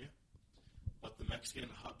California. But the Mexican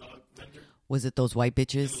hot dog vendor. Was it those white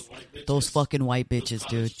bitches? Those fucking white bitches,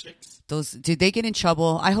 dude. Did they get in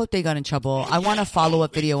trouble? I hope they got in trouble. I want a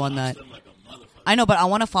follow-up video on that. I know, but I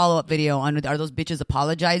want a follow-up video on, are those bitches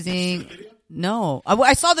apologizing? No.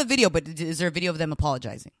 I saw the video, but is there a video of them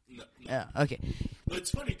apologizing? No. Yeah, okay. But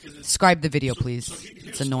it's funny because... Describe the video, please.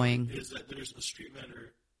 It's annoying. Is that there's a street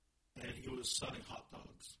vendor, and he was selling hot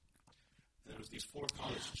dogs. And there was these 4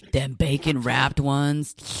 college chicks. Them bacon-wrapped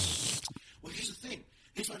ones. Well, here's the thing.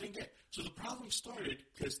 Here's what I didn't get. So the problem started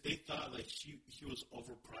because they thought like he was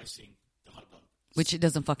overpricing the hot dog. Which it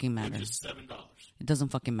doesn't fucking matter. Which is $7. It doesn't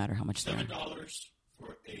fucking matter how much they are. $7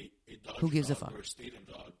 for a dog. Who gives a fuck? Or a stadium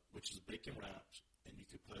dog, which is bacon wrapped, and you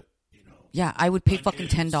could put, Yeah, I would pay fucking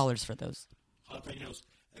 $10 for those. Jalapenos,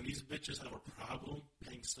 and these bitches have a problem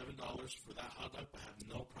paying $7 for that hot dog, but have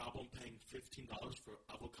no problem paying $15 for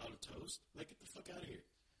avocado toast. Like, get the fuck out of here.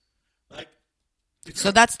 Like.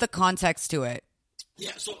 So that's the context to it.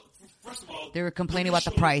 Yeah, so first of all... They were complaining about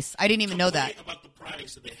the price. I didn't even know that. About the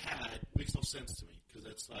price that they had makes no sense to me. Because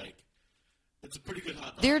it's like... It's a pretty good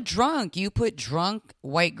hot dog. They're drunk. You put drunk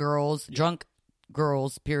white girls, drunk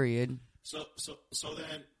girls, period. So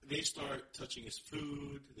then they start touching his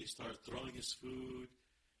food. They start throwing his food.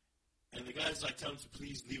 And the guy's like telling him to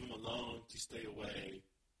please leave him alone, to stay away.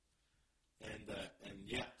 And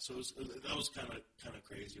yeah, so that was kind of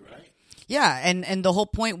crazy, right? Yeah, and the whole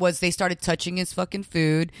point was they started touching his fucking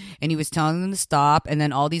food, and he was telling them to stop, and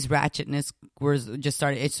then all these ratchetness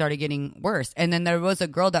started getting worse. And then there was a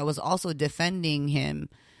girl that was also defending him,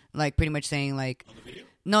 like pretty much saying like, on the video?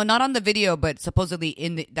 No, not on the video, but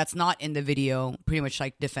supposedly that's not in the video, pretty much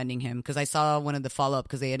like defending him, because I saw one of the follow up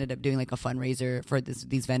because they ended up doing like a fundraiser for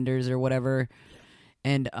these vendors or whatever.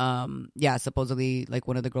 And, supposedly, like,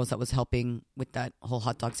 one of the girls that was helping with that whole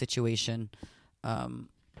hot dog situation,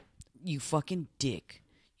 you fucking dick.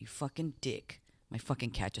 You fucking dick. My fucking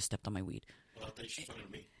cat just stepped on my weed. Well, I thought you were talking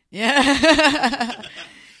to me. Yeah.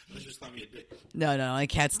 Just call me a dick. No, my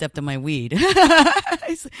cat stepped on my weed.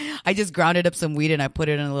 I just grounded up some weed and I put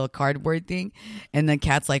it in a little cardboard thing. And the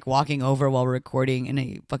cat's, like, walking over while we're recording, and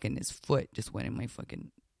his foot just went in my fucking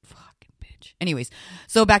bitch. Anyways,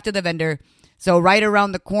 so back to the vendor. So right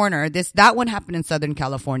around the corner, that one happened in Southern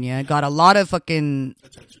California. Got a lot of fucking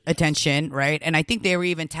attention, right? And I think they were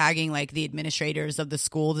even tagging like the administrators of the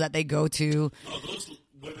school that they go to. No, those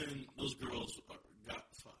women, those girls got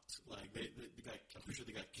fucked. Like I'm pretty sure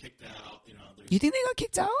they got kicked out. You think they got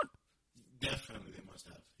kicked out? Definitely, they must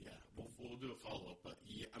have. Yeah, we'll do a follow up. But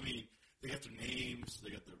yeah, I mean, they got their names.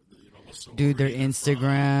 They got their Dude, their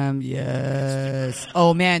Instagram, yes.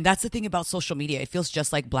 Oh man, that's the thing about social media. It feels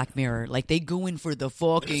just like Black Mirror. Like they go in for the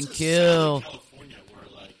fucking kill. California, where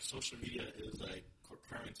like social media is like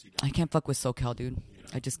currency. I can't fuck with SoCal, dude.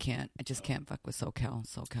 I just can't. I just can't fuck with SoCal.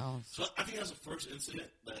 So I think that's the first incident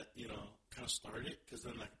that kind of started, because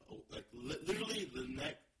then literally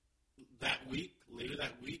later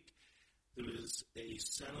that week, there was a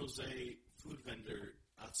San Jose food vendor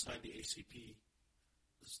outside the ACP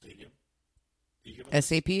stadium.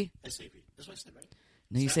 SAP? SAP. That's what I said, right?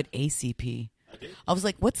 No, you said ACP. I did? I was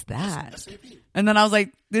like, what's that? SAP. And then I was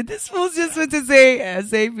like, did this fool just want to say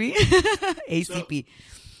SAP? ACP.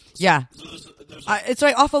 Yeah. It's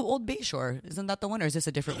right off of Old Bayshore. Isn't that the one, or is this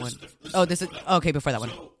a different one? This is... Okay, before that one.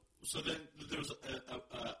 So then there was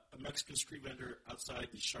a Mexican street vendor outside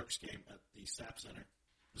the Sharks game at the SAP Center,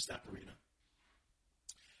 the SAP Arena.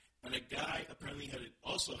 And a guy apparently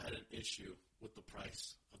also had an issue with the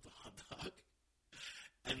price of the hot dog.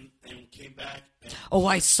 And came back. And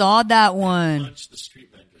I saw that one. Punched the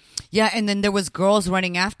street vendor. Yeah, and then there was girls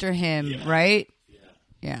running after him, right?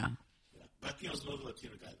 Yeah. But I think it was another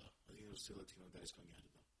Latino guy, though. I think there was 2 Latino guys coming at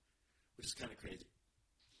it, though, which is kind of crazy.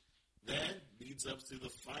 Then leads up to the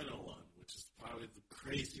final one, which is probably the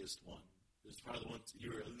craziest one. It's probably the one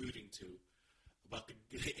you were alluding to, about the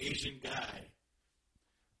Asian guy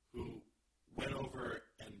who went over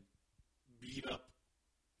and beat up.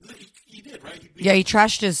 He did, right? He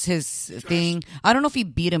trashed his thing. I don't know if he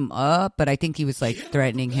beat him up, but I think he was like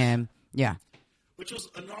threatening him. Yeah. Which was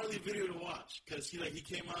a gnarly video to watch, because he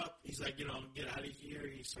came up, he's like, get out of here,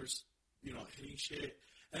 and he starts, hitting shit.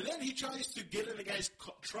 And then he tries to get in the guy's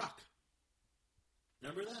truck.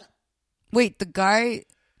 Remember that? Wait, the guy,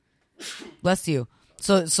 bless you.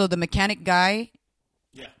 So the mechanic guy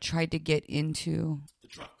tried to get into the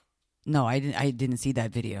truck. No, I didn't see that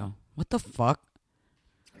video. What the fuck?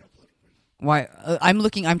 Why?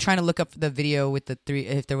 I'm trying to look up the video with the 3,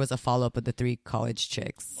 if there was a follow-up with the 3 college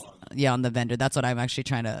chicks. Yeah, on the vendor. That's what I'm actually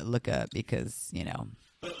trying to look up because, you know.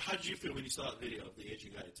 But how did you feel when you saw that video of the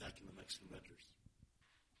Asian guy attacking the Mexican vendors?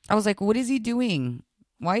 I was like, what is he doing?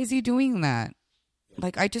 Why is he doing that?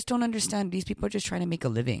 Like, I just don't understand. These people are just trying to make a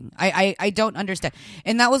living. I don't understand.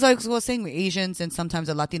 And that was like what I was saying with Asians and sometimes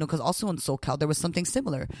a Latino, because also in SoCal, there was something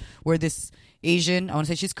similar where this Asian, I want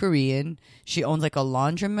to say she's Korean, she owns like a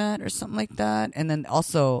laundromat or something like that. And then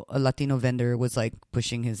also a Latino vendor was like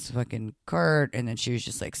pushing his fucking cart. And then she was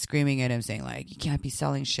just like screaming at him saying like, you can't be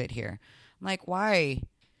selling shit here. I'm like, why?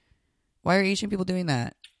 Why are Asian people doing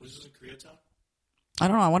that? Was this in Koreatown? I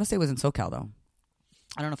don't know. I want to say it was in SoCal though.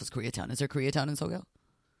 I don't know if it's Koreatown. Is there Koreatown in SoCal?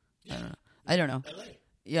 Yeah. I don't know. LA.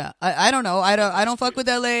 Yeah, I don't know. I don't fuck with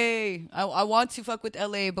LA. I want to fuck with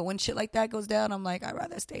LA, but when shit like that goes down, I'm like, I'd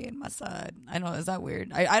rather stay in my side. I know, is that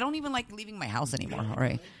weird? I don't even like leaving my house anymore. All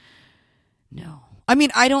right. No. I mean,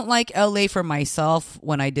 I don't like LA for myself.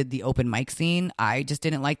 When I did the open mic scene, I just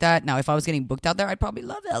didn't like that. Now, if I was getting booked out there, I'd probably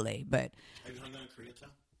love LA, but Have you hung out in Koreatown?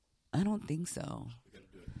 I don't think so. We gotta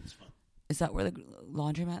do it. It's fun. Is that where the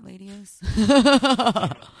laundromat lady is?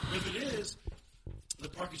 If it is, the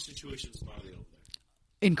parking situation is gnarly over there.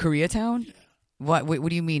 In Koreatown? Yeah. What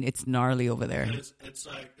do you mean it's gnarly over there? It's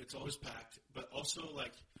like, it's always packed, but also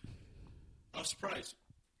like, I was surprised.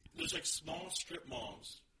 There's like small strip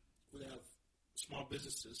malls where they have small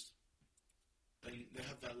businesses and they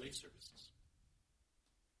have valet services.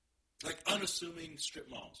 Like unassuming strip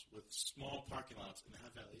malls with small parking lots and they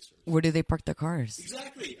have valet services. Where do they park their cars?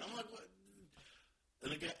 Exactly. I'm like, what?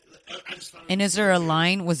 And the guy, I just found. And is there a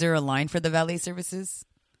line? Was there a line for the valet services?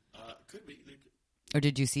 Could be. Or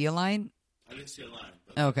did you see a line? I didn't see a line.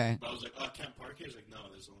 But Okay. But I was like, oh, I can't park here. He's like, no,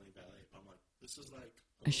 there's only valet. I'm like, this is like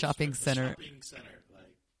A shopping center. A shopping center.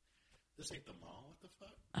 Like, this ain't the mall. What the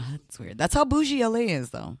fuck? That's weird. That's how bougie LA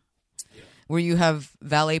is, though. Yeah. Where you have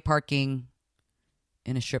valet parking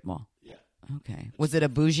in a strip mall. Yeah. Okay. Was it a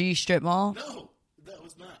bougie strip mall? No, that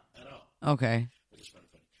was not at all. Okay. I just found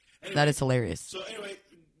it funny. Anyway, That is hilarious. So anyway,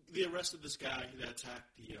 they arrested this guy that attacked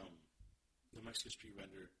the Mexican street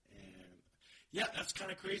vendor, and yeah, that's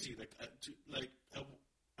kind of crazy.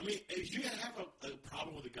 I mean, if you have a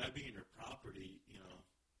problem with a guy being in your property,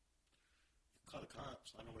 call the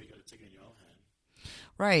cops. I don't know why you got to take it in your own hand.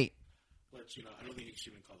 Right. But I don't think you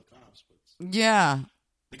should even call the cops. But Yeah.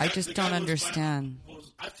 guy, I just don't understand.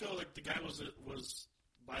 I feel like the guy was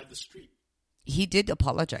by the street. He did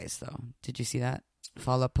apologize, though. Did you see that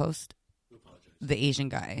follow-up post? Who apologized? The Asian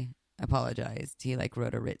guy apologized. He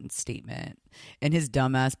wrote a written statement, and his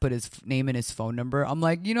dumbass put his name and his phone number. I'm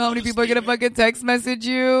like, you know how many people are gonna fucking text message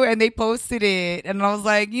you? And they posted it, and I was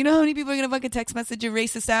like, you know how many people are gonna fucking text message you,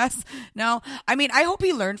 racist ass? No, I mean, I hope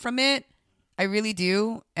he learned from it. I really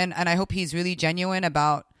do, and I hope he's really genuine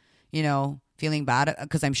about feeling bad,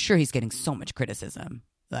 because I'm sure he's getting so much criticism,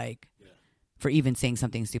 for even saying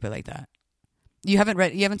something stupid like that. You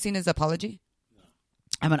haven't seen his apology?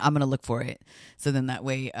 I'm gonna look for it, so then that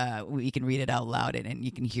way we can read it out loud and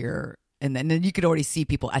you can hear, and then you could already see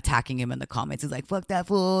people attacking him in the comments. He's like, "Fuck that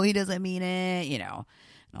fool, he doesn't mean it," And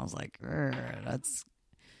I was like,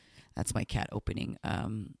 that's my cat opening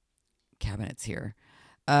cabinets here,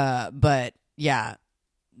 but yeah,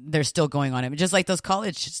 they're still going on him, just like those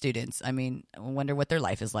college students. I mean, I wonder what their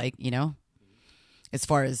life is like, as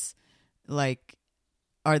far as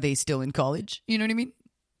are they still in college? You know what I mean?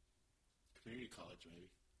 Community college, maybe.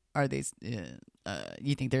 Are they? Do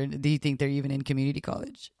you think they're even in community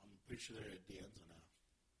college? I'm pretty sure they're at Dianza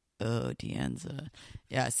now. Oh, Dianza.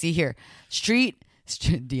 Yeah. See here, street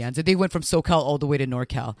Dianza. They went from SoCal all the way to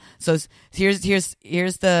NorCal. So here's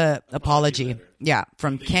the apology. Yeah,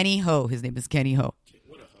 from Kenny Ho. His name is Kenny Ho.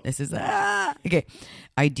 This is okay.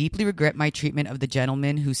 I deeply regret my treatment of the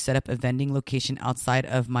gentleman who set up a vending location outside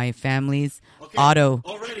of my family's auto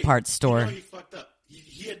parts store. He fucked up.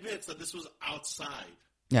 He admits that this was outside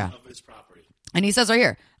of his property. And he says right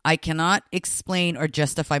here, I cannot explain or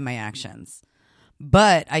justify my actions,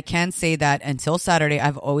 but I can say that until Saturday,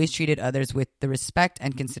 I've always treated others with the respect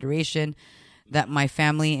and consideration that my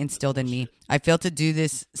family instilled in me. I failed to do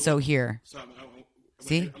this, so here.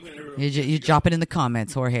 See? You drop it in the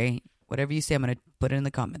comments, Jorge. Whatever you say, I'm going to put it in the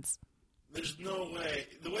comments. There's no way.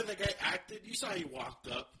 The way the guy acted, you saw he walked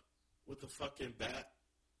up with the fucking bat.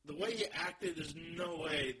 The way he acted, there's no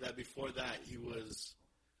way that before that he was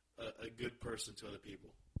a good person to other people.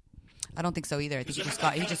 I don't think so either. I think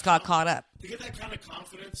he just got caught up. To get that kind of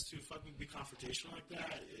confidence to fucking be confrontational like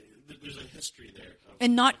that, there's a history there.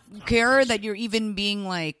 And not care that you're even being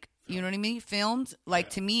you know what I mean, filmed.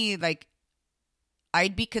 To me,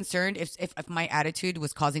 I'd be concerned if my attitude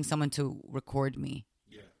was causing someone to record me.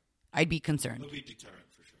 Yeah. I'd be concerned. It'll be deterrent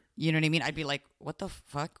for sure. You know what I mean? I'd be like, what the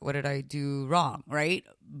fuck? What did I do wrong? Right?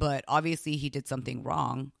 But obviously he did something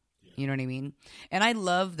wrong. Yeah. You know what I mean? And I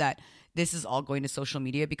love that this is all going to social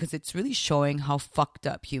media because it's really showing how fucked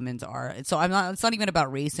up humans are. And so it's not even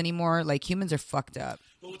about race anymore. Like, humans are fucked up.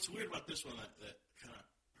 Well, what's weird about this one that kind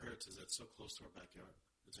of hurts is that it's so close to our backyard.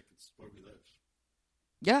 It's like it's where we live.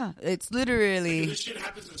 Yeah, it's literally. Like, this shit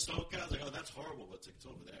happens in SoCal. I was like, oh, that's horrible, but it's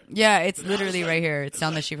over there. Yeah, it's literally right here. It's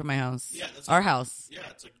down the street from my house. Yeah, that's our house. Yeah,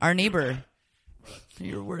 it's like our neighbor.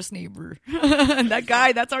 Your worst neighbor. That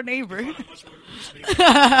guy, that's our neighbor. Anyway, go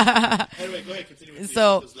ahead, continue with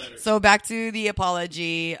so back to the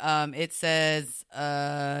apology. It says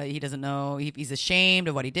he doesn't know. He's ashamed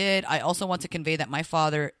of what he did. I also want to convey that my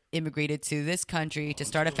father immigrated to this country to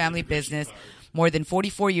start a family business more than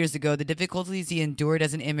 44 years ago. The difficulties he endured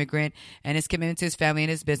as an immigrant and his commitment to his family and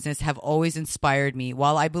his business have always inspired me.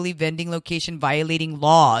 While I believe vending location violating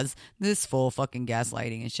laws, this full fucking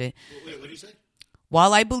gaslighting and shit. Wait, what did you say?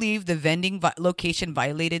 While I believe the vending location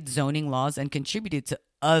violated zoning laws and contributed to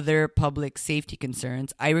other public safety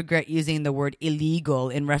concerns, I regret using the word illegal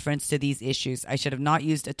in reference to these issues. I should have not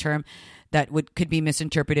used a term that could be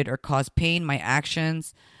misinterpreted or cause pain. My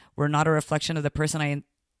actions were not a reflection of the person I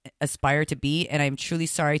aspire to be, and I'm truly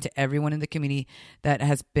sorry to everyone in the community that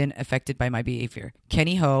has been affected by my behavior.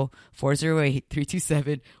 Kenny Ho,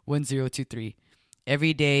 408-327-1023.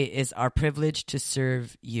 Every day is our privilege to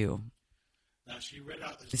serve you. Now, she read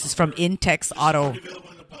out this is from Intex Auto.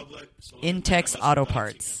 Intex Auto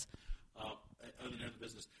Parts.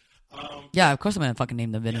 Yeah, of course I'm gonna fucking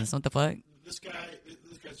name the business. What the fuck? This guy,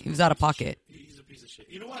 he was out of pocket. He's a piece of shit.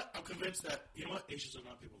 You know what? I'm convinced that Asians are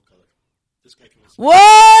not people of color. This guy convinced me.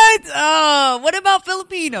 What? Oh, what about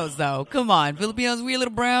Filipinos though? Come on, Filipinos, we a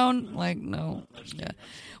little brown. Like, no. Yeah.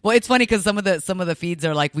 Well, it's funny because some of the feeds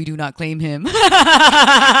are like, we do not claim him.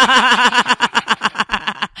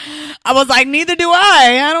 I was like, neither do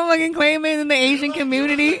I. I don't fucking claim it in the Asian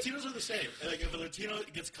community. Latinos are the same. Like, if a Latino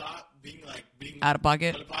gets caught being out of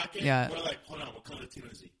pocket, yeah. We're like, hold on, what kind of Latino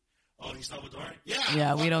is he? Oh, he's Salvadoran? Yeah.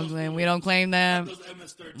 Yeah, we don't claim them.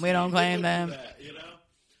 We don't claim them. That, you know?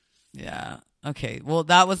 Yeah. Okay. Well,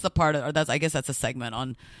 that was the part of, I guess that's a segment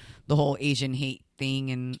on the whole Asian hate thing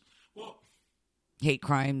and hate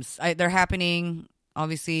crimes. They're happening,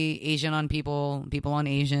 obviously, Asian on people on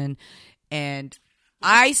Asian, and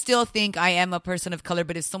I still think I am a person of color,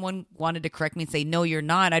 but if someone wanted to correct me and say, no, you're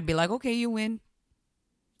not, I'd be like, okay, you win.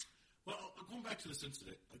 Well, going back to this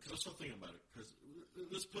incident, because I was still thinking about it, because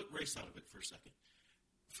let's put race out of it for a second.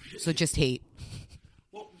 So just hate.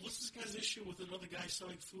 Well, what's this guy's issue with another guy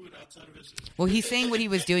selling food outside of his... Well, he's saying what he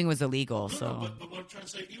was doing was illegal, so... No, but what I'm trying to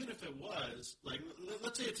say, even if it was, like,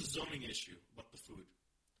 let's say it's a zoning issue about the food.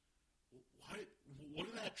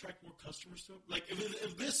 Wouldn't that attract more customers to him? Like,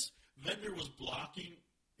 if this vendor was blocking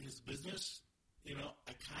his business, I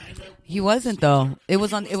kind of... He wasn't, though. It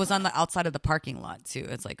was on the outside of the parking lot, too.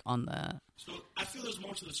 It's like on the... So I feel there's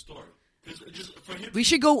more to the story. Just for him, we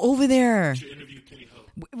should go over there. We should interview Kenny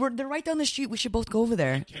Ho. They're right down the street. We should both go over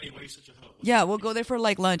there. Kenny, why are you such a hoe? Yeah, we'll go there for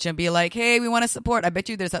like lunch and be like, hey, we want to support. I bet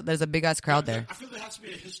you there's a big ass crowd there. I feel there has to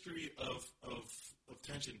be a history of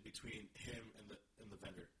tension between him and the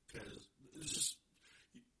vendor, because it's just...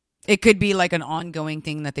 It could be like an ongoing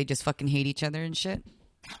thing that they just fucking hate each other and shit.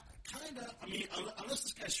 Kind of. I mean, unless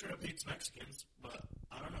this guy straight up hates Mexicans, but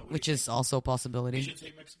I don't know. Which is also a possibility. You should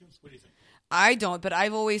hate Mexicans? What do you think? I don't, but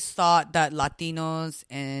I've always thought that Latinos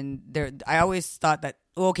and I always thought that,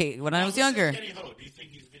 when I was younger. Kenny Ho, do you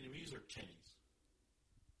think he's Vietnamese or Chinese?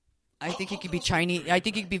 I think he could be Chinese. I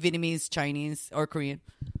think he could be Vietnamese, Chinese, or Korean.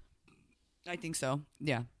 I think so.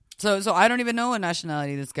 Yeah. So I don't even know what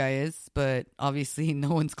nationality this guy is, but obviously no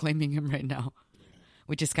one's claiming him right now,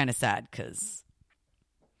 which is kind of sad because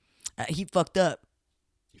he fucked up.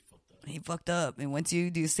 He fucked up. And once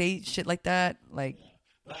you do say shit like that, like... Yeah.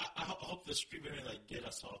 But I hope the street vendor get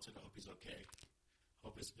assaulted. I hope he's okay. I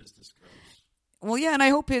hope his business grows. Well, yeah, and I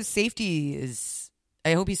hope his safety is...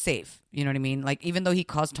 I hope he's safe. You know what I mean? Like, even though he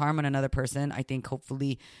caused harm on another person, I think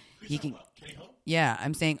hopefully he can... Kenny Ho? Yeah,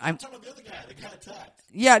 I'm saying... I'm talking about the other guy. The guy attacked.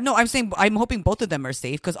 Yeah, no, I'm saying... I'm hoping both of them are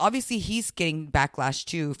safe, because obviously he's getting backlash,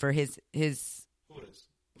 too, for his... Who is?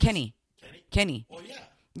 Kenny. Kenny? Well, yeah.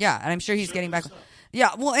 Yeah, and I'm sure he's getting backlash.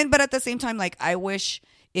 Yeah, well, but at the same time, like, I wish...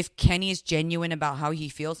 If Kenny is genuine about how he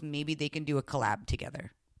feels, maybe they can do a collab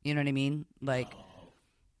together. You know what I mean? Like,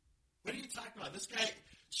 what are you talking about? This guy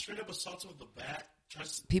straight up assaults him with the bat.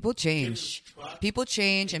 People change. People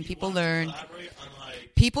change and people learn.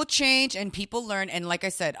 People change and people learn. And like I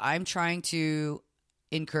said, I'm trying to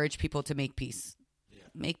encourage people to make peace.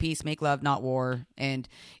 make peace, make love, not war. And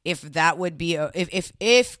if that would be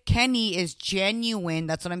if Kenny is genuine,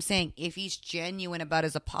 that's what I'm saying. If he's genuine about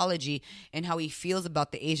his apology and how he feels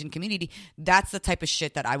about the Asian community, that's the type of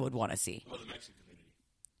shit that I would want to see. Or the Mexican community.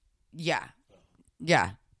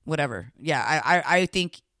 Yeah, whatever. Yeah, I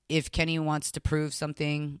think if Kenny wants to prove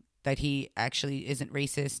something that he actually isn't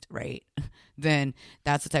racist, right, then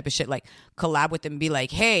that's the type of shit. Like, collab with them and be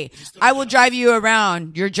like, hey, I will drive you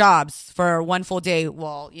around your jobs for one full day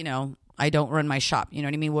while, you know, I don't run my shop. You know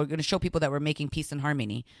what I mean? We're going to show people that we're making peace and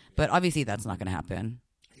harmony. But obviously that's not going to happen.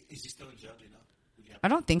 Is he still in jail? Do you know? I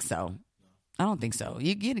don't think so. I don't think so.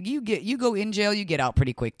 You go in jail, you get out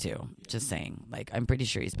pretty quick too. Just saying. Like, I'm pretty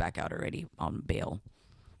sure he's back out already on bail.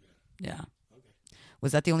 Yeah.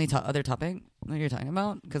 Was that the only other topic that you're talking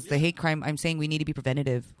about? Because the hate crime, I'm saying we need to be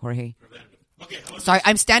preventative, Jorge. Okay. Sorry,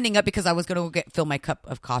 I'm standing up because I was going to fill my cup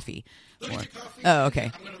of coffee. Look at your coffee. Oh,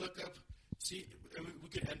 okay. I'm going to look up. See, we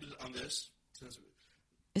could end it on this.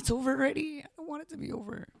 It's over already. I don't want it to be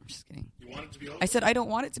over. I'm just kidding. You want it to be over? I said I don't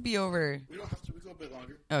want it to be over. We don't have to. We go a bit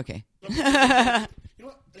longer. Okay. You know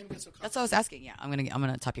what? Let me get some coffee. That's what I was asking. Yeah, I'm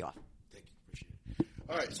gonna top you off. Thank you. Appreciate it.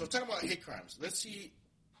 All right. So talking about hate crimes. Let's see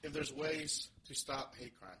if there's ways to stop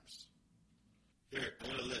hate crimes. Here, I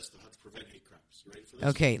got a list of how to prevent hate crimes. You ready for this?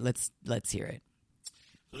 Okay, let's hear it.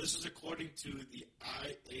 So this is according to the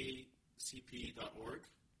IACP.org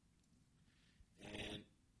and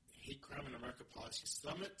Hate Crime in America Policy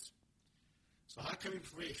Summit. So how can we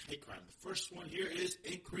prevent hate crime? The first one here is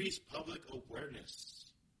increase public awareness.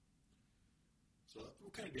 So we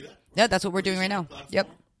kind of do that. Right? Yeah, that's what we're doing right now. Yep.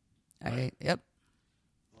 Right? Yep.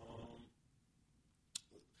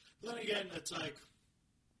 Then again, it's like,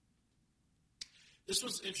 this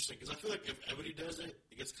one's interesting because I feel like if everybody does it,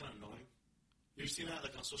 it gets kind of annoying. You've seen that,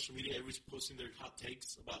 like on social media, everybody's posting their hot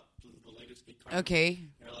takes about the latest hate crime. Okay.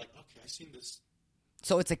 And they're like, okay, I've seen this.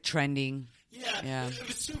 So it's like trending. Yeah. If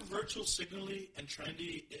it's too virtual signaling and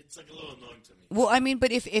trendy, it's like a little annoying to me. Well, I mean,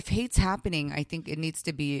 but if hate's happening, I think it needs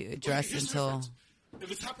to be addressed until.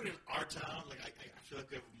 If it's happening in our town, like I feel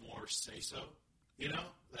like we have more say so. You know,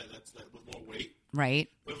 that's with more weight. Right.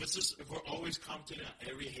 But if we're always commenting on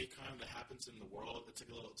every hate crime that happens in the world, it's like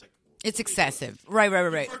a little. It's excessive. Right.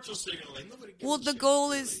 Virtual signaling. Nobody gives Well, a the shit, goal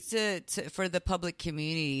really. is to for the public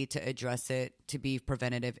community to address it, to be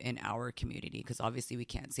preventative in our community, because obviously we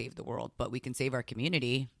can't save the world, but we can save our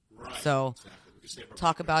community. Right. So Exactly. We can save our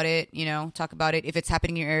talk about it. You know, talk about it. If it's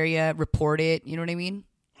happening in your area, report it. You know what I mean?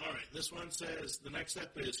 All right, this one says the next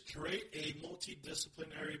step is create a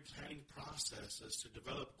multidisciplinary planning process as to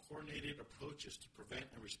develop coordinated approaches to prevent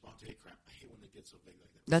and respond to hate crime. I hate when it gets so big like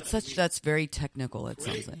that. That's very technical. It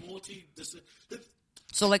Create sounds like. multidisciplinary.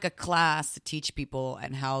 So like a class to teach people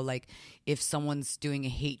and how, like, if someone's doing a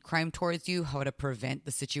hate crime towards you, how to prevent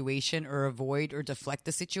the situation or avoid or deflect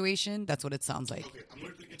the situation. That's what it sounds like. Okay, I'm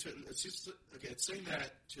looking into it. It's saying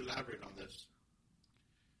that to elaborate on this.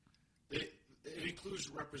 It includes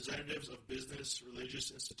representatives of business,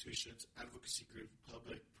 religious institutions, advocacy groups,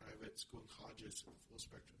 public, private, school, colleges, and full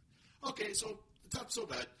spectrum. Okay, so it's not so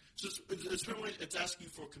bad. So it's asking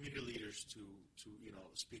for community leaders to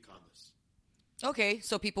speak on this. Okay,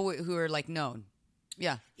 so people who are like known.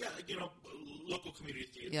 Yeah. Yeah, local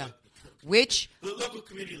community. Yeah. Which the local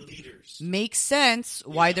community leaders makes sense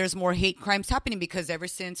why there's more hate crimes happening, because ever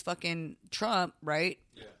since fucking Trump, right,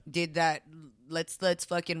 did that, let's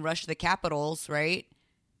fucking rush the capitals, right?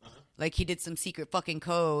 Like he did some secret fucking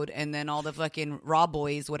code, and then all the fucking raw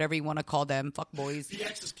boys, whatever you want to call them, fuck boys. The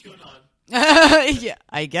X is QAnon. Yeah,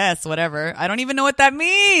 I guess, whatever. I don't even know what that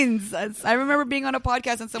means. I remember being on a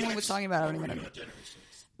podcast and someone was talking about it. I don't even know.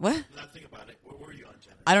 What? Nothing about it. Where were you on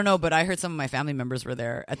January? I don't know, but I heard some of my family members were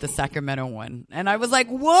there at the Sacramento one, and I was like,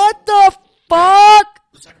 "What the fuck?"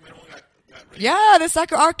 The Sacramento one got raided. Yeah,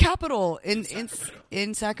 our capital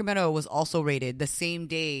in Sacramento was also raided the same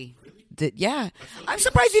day. Really? I'm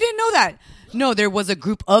surprised you didn't know that. No, there was a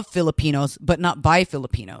group of Filipinos, but not by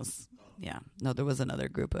Filipinos. Yeah, no, there was another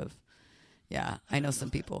group of. Yeah, I know some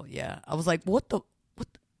people. Yeah, I was like, "What the."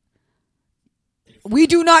 We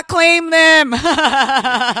do not claim them.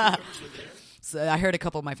 So I heard a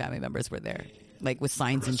couple of my family members were there, like with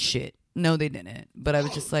signs and shit. No, they didn't. But I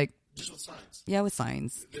was just like, just with signs. Yeah, with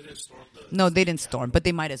signs. They didn't storm No, they didn't storm, but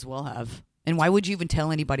they might as well have. And why would you even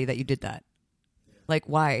tell anybody that you did that? Like,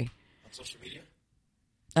 why? On social media?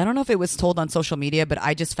 I don't know if it was told on social media, but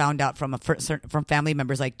I just found out from from family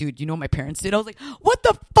members, like, dude, you know what my parents did? I was like, what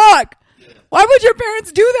the fuck? Yeah. Why would your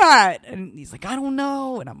parents do that? And he's like, I don't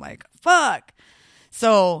know. And I'm like, fuck.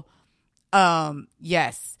 So,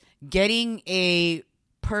 yes, getting a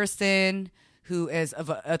person who is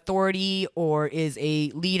of authority or is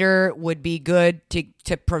a leader would be good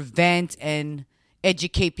to prevent and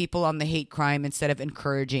educate people on the hate crime instead of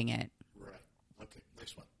encouraging it. Right. Okay,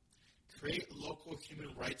 next one. Create local human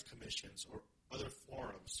rights commissions or other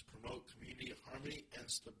forums to promote community harmony and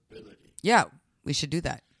stability. Yeah, we should do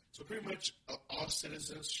that. So pretty much all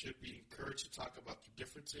citizens should be encouraged to talk about their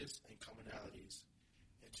differences and commonalities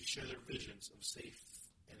and to share their visions of safe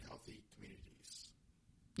and healthy communities.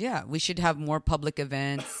 Yeah, we should have more public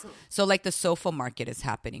events. So like the sofa market is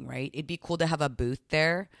happening, right? It'd be cool to have a booth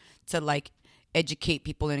there to like educate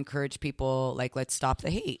people and encourage people, like, let's stop the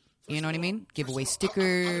hate. You know what I mean? Give away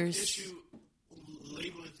stickers. I have an issue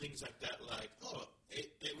labeling things like that, like, oh,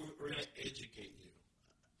 we're going to educate you.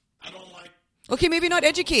 I don't like... Okay, maybe not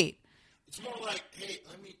educate. It's more like, hey,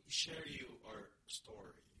 let me share you our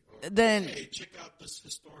story. Or, then, hey, check out this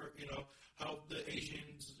historic, how the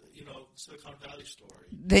Asians, Silicon Valley story.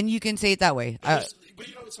 Then you can say it that way. But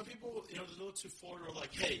some people, there's a little too forward, or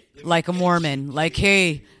like, hey... Like a Mormon. Like,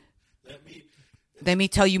 hey... Let me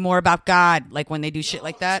tell you more about God, like when they do shit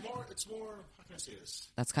like that. It's more, how can I say this?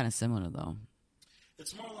 That's kind of similar, though.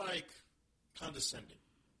 It's more like condescending.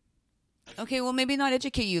 Okay, well, maybe not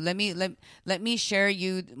educate you. Let me share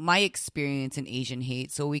you my experience in Asian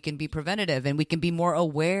hate so we can be preventative and we can be more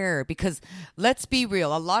aware. Because let's be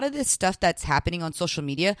real, a lot of this stuff that's happening on social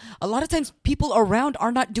media, a lot of times people around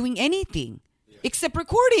are not doing anything except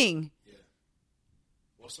recording. Yeah.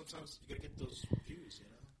 Well, sometimes you gotta get those views,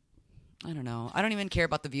 I don't know. I don't even care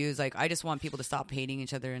about the views. Like, I just want people to stop hating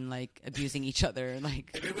each other and, like, abusing each other.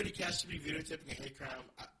 Like, if everybody catches me videotaping a hate crime,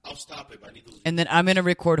 I'll stop it. But I need those views. And then I'm going to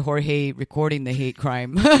record Jorge recording the hate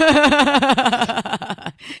crime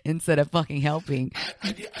instead of fucking helping. I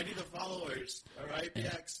need the followers. All right,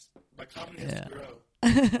 PX. My comedy has to grow.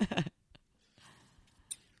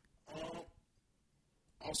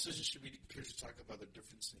 All citizens should be encouraged to talk about their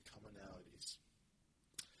differences and commonalities.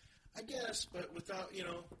 I guess, but without,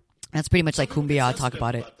 That's pretty much like kumbaya. Talk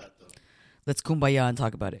about it. That, Let's kumbaya and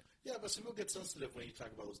talk about it. Yeah, but some people get sensitive when you talk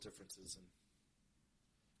about those differences. And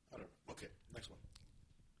I don't know. Okay, next one.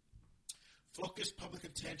 Focus public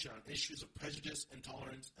attention on issues of prejudice,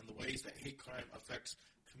 intolerance, and the ways that hate crime affects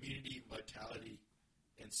community vitality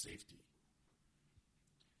and safety.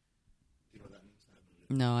 Do you know what that means?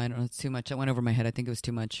 No, I don't know. It's too much. It went over my head. I think it was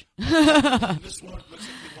too much. This one looks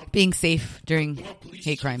like Being safe during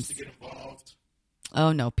hate crimes. To get involved.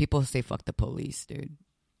 Oh, no. People say fuck the police, dude.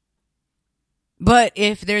 But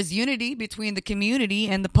if there's unity between the community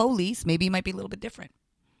and the police, maybe it might be a little bit different.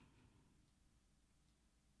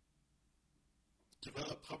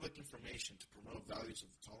 Develop public information to promote values of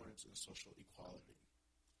tolerance and social equality.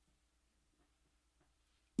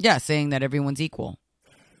 Yeah, saying that everyone's equal.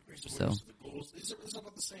 So the goals. It's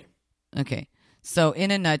about the same. Okay. So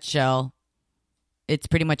in a nutshell, it's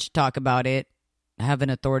pretty much talk about it, have an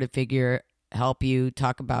authoritative figure help you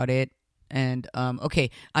talk about it. And,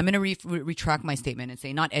 okay, I'm going to retract my statement and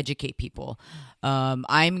say not educate people. I'm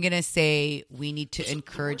going to say we need to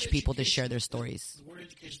encourage people to share their stories. The word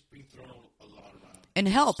education is being thrown a lot around. And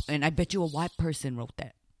help. And I bet you a white person wrote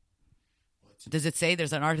that. Does it say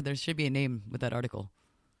there's an article? There should be a name with that article.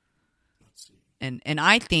 Let's see. And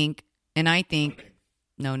I think,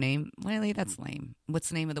 no name. Well, that's lame. What's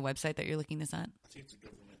the name of the website that you're looking this at? I think it's a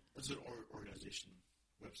government. It's an organization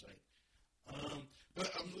website. But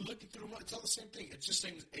I'm looking through them. It's all the same thing. It's just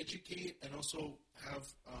saying educate and also have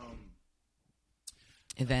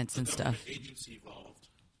events and stuff. Agency involved.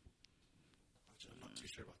 Actually, I'm not too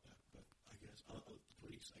sure about that, but I guess the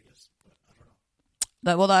police. I guess, but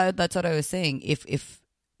I don't know. That's what I was saying. If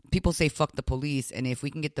people say fuck the police, and if we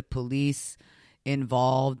can get the police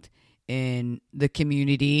involved in the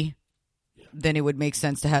community, then it would make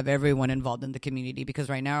sense to have everyone involved in the community. Because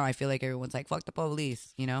right now, I feel like everyone's like fuck the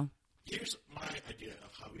police. You know. Here's my idea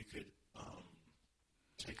of how we could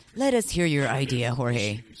Let us hear your idea,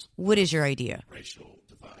 Jorge. What is your idea? Racial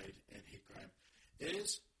divide and hate crime. It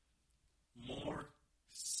is more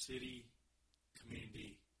city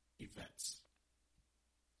community events,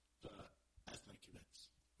 ethnic events.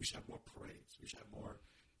 We should have more parades. We should have more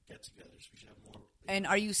get-togethers. We should have more. And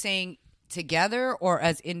are you saying together or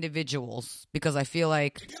as individuals? Because I feel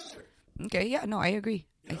like together. Okay, yeah, no, I agree.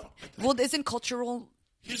 Well, isn't cultural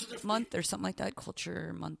month or something like that,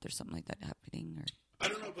 culture month or something like that happening? Or I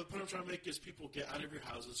don't know, but what I'm trying to make is people get out of your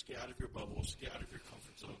houses, get out of your bubbles, get out of your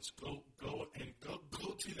comfort zones. Go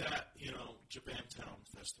to that, Japantown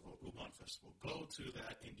festival, Uban festival. Go to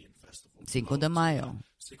that Indian festival. Cinco de Mayo.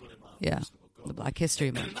 Yeah, festival. The Black History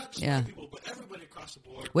Month. And not just yeah, black people, but everybody across the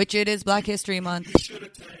board. Which it is Black History Month. You should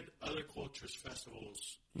attend other cultures'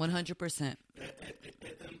 festivals. 100%.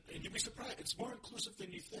 And you you'd be surprised. It's more inclusive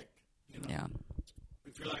than you think. You know? Yeah.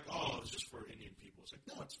 If you're like, oh, it's just for Indian people. It's like,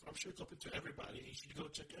 no, I'm sure it's open to everybody. And you should go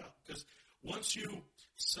check it out. Because once you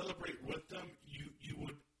celebrate with them, you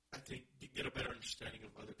would, I think, get a better understanding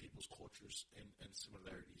of other people's cultures and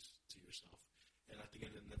similarities to yourself. And I think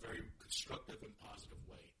in a very constructive and positive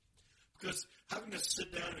way. Because having a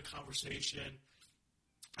sit-down and conversation,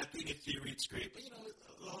 I think in theory it's great. But, a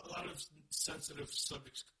lot of sensitive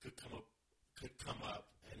subjects could come up.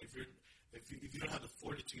 And if you don't have the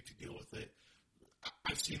fortitude to deal with it,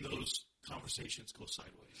 I've seen those conversations go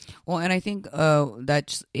sideways. Well, and I think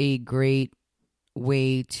that's a great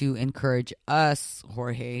way to encourage us,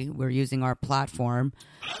 Jorge. We're using our platform.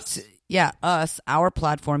 Our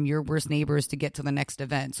platform, your worst neighbors, to get to the next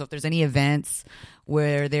event. So if there's any events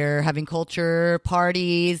where they're having culture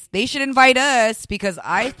parties, they should invite us because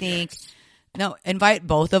I think... No, invite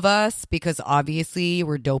both of us because obviously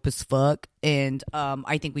we're dope as fuck. And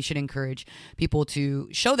I think we should encourage people to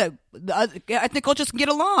show that ethnic cultures can get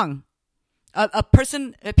along. A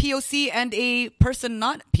person, a POC and a person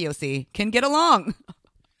not POC can get along.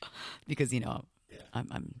 Because, I'm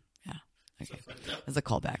okay. So as a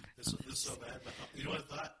callback. This is so bad. But you know what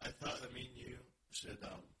I thought? I thought that me and you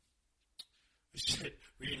should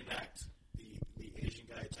reenact the Asian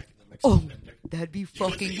guy attacking the Mexican vendor. That'd be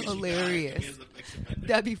fucking hilarious.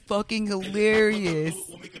 That'd be fucking hilarious.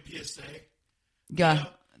 We'll make a PSA. Yeah.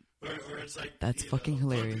 Where it's like, that's fucking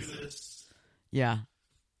hilarious. Do this. Yeah.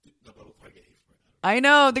 No, but we'll probably get hate for it. I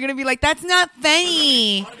know. They're going to be like, that's not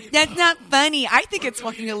funny. That's not funny. I think it's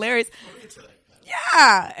fucking hilarious.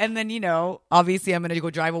 Yeah. And then, obviously I'm going to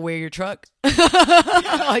go drive away your truck.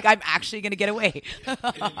 Like, I'm actually going to get away. And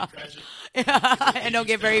then you crash it. And don't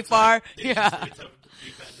get very far. Yeah.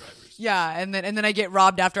 Yeah, and then I get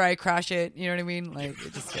robbed after I crash it. You know what I mean? Like,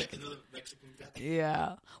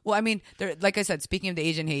 yeah. Well, I mean, like I said, speaking of the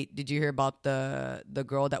Asian hate, did you hear about the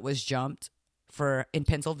girl that was jumped in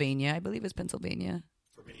Pennsylvania? I believe it's Pennsylvania.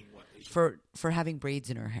 For being what? Asian? For having braids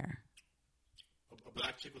in her hair. A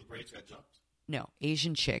black chick with braids got jumped? No,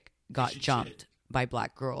 Asian chick got jumped by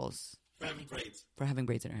black girls. For having braids? For having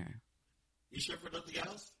braids in her hair. You sure for nothing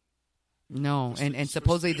else? No, and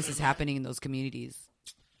supposedly this is happening in those communities.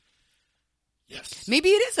 Yes. Maybe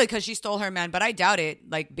it is because she stole her man, but I doubt it.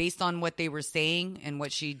 Like, based on what they were saying and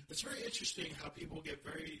what she... It's very interesting how people get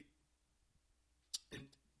very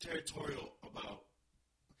territorial about...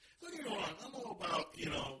 Don't get me wrong. I'm all about,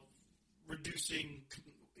 reducing,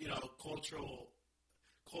 cultural...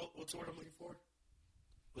 What's the word I'm looking for?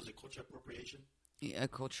 Was it cultural appropriation? Yeah,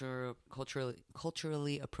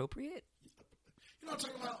 culturally appropriate? You know what I'm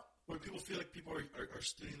talking about? Where people feel like people are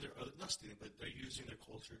stealing not stealing, but they're using their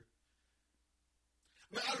culture.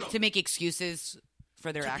 I don't know. To make excuses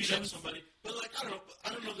for their actions? Beat up somebody. But,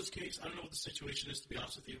 I don't know this case. I don't know what the situation is, to be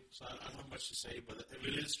honest with you. So I don't have much to say. But if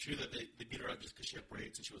it is true that they beat her up just because she had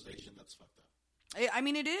braids and she was Asian, that's fucked up. I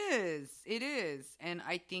mean, it is. It is. And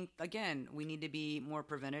I think, again, we need to be more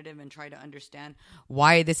preventative and try to understand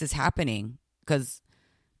why this is happening. Because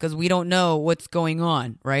we don't know what's going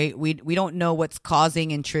on, right? We don't know what's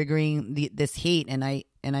causing and triggering this hate. And I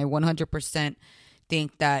 100%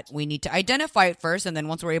 think that we need to identify it first, and then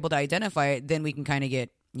once we're able to identify it, then we can kind of get,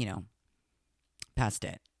 past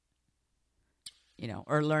it,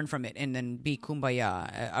 or learn from it, and then be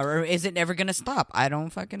kumbaya. Or is it ever gonna stop? I don't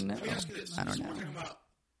fucking know. Let me ask you this. I don't know.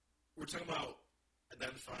 We're talking about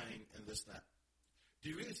identifying and this, that. Do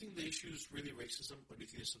you really think the issue is really racism, or do you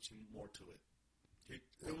think there's something more to it?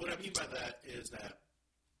 And what I mean by that is that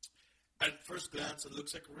at first glance it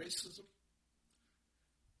looks like racism.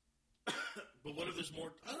 But what if there's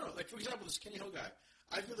more? I don't know. Like, for example, this Kenny Ho guy.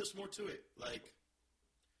 I feel there's more to it. Like,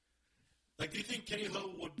 do you think Kenny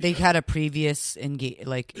Ho would be... They had a previous Do you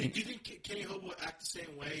think Kenny Ho would act the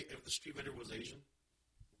same way if the street vendor was Asian?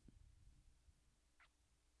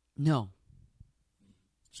 No.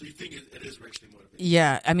 So you think it is racially motivated?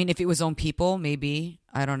 Yeah. I mean, if it was own people, maybe.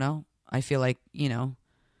 I don't know. I feel like, Because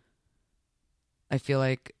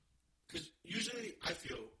usually I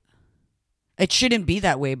feel... It shouldn't be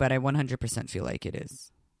that way, but I 100% feel like it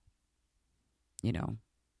is.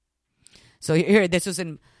 So here, this was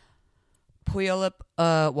in Puyallup,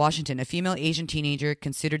 Washington. A female Asian teenager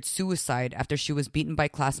considered suicide after she was beaten by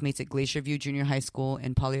classmates at Glacier View Junior High School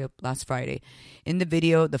in Puyallup last Friday. In the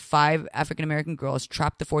video, the 5 African-American girls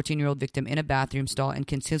trapped the 14-year-old victim in a bathroom stall and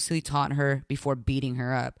continuously taunt her before beating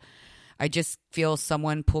her up. I just feel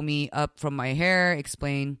someone pull me up from my hair,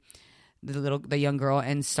 explain the young girl,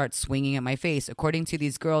 and start swinging at my face. According to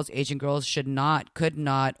these girls, Asian girls should not, could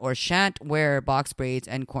not, or shan't wear box braids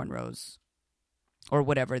and cornrows or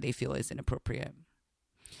whatever they feel is inappropriate.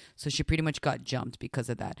 So she pretty much got jumped because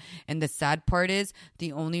of that. And the sad part is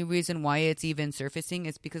the only reason why it's even surfacing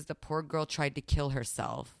is because the poor girl tried to kill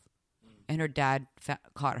herself. And her dad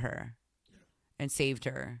caught her and saved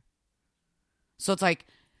her. So it's like,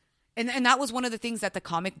 and that was one of the things that the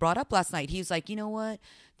comic brought up last night. He was like, you know what?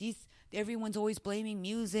 Everyone's always blaming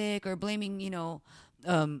music or blaming,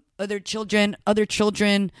 other children,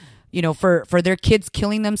 for their kids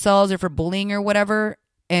killing themselves or for bullying or whatever.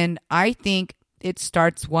 And I think it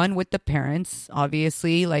starts with the parents,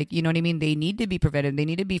 obviously, like, you know what I mean? They need to be prevented. They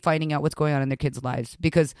need to be finding out what's going on in their kids' lives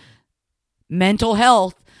because mental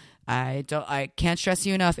health, I can't stress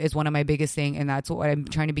you enough, is one of my biggest thing. And that's what I'm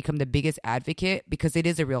trying to become the biggest advocate because it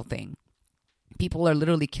is a real thing. People are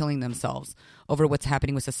literally killing themselves over what's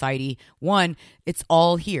happening with society. One, it's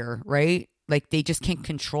all here, right? Like they just can't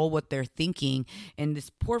control what they're thinking. And this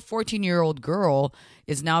poor 14-year-old girl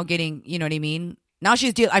is now getting, you know what I mean? Now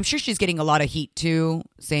I'm sure she's getting a lot of heat too,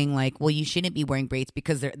 saying like, well, you shouldn't be wearing braids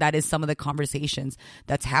because that is some of the conversations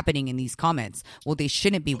that's happening in these comments. Well, they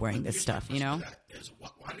shouldn't be wearing this stuff, you know?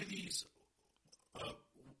 Why do these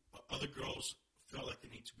other girls feel like they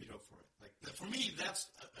need to beat up for it? Like for me, that's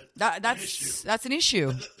an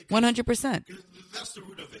issue. 100%. That's the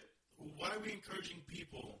root of it. Why are we encouraging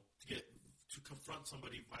people to confront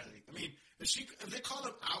somebody violently? I mean, if they call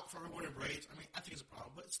them out for wearing braids, I mean, I think it's a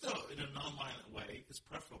problem. But still, in a non-violent way, it's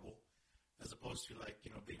preferable as opposed to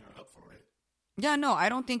beating her up for it. Yeah, no, I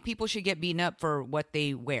don't think people should get beaten up for what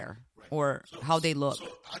they wear or how they look. So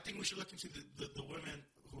I think we should look into the women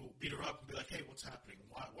who beat her up and be like, hey, what's happening?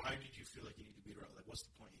 Why did you feel like you need to beat her up? Like, what's the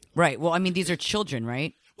point here? Right. Well, I mean, these are children,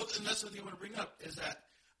 right? Well, and that's the thing I want to bring up is that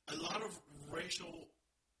a lot of racist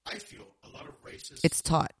it's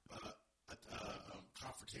taught.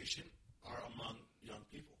 Confrontation are among young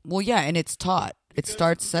people. Well, yeah, and it's taught. It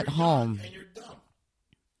starts at home. And you're dumb.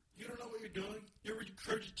 You don't know what you're doing. You're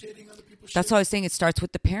regurgitating other people's That's shit. why I was saying it starts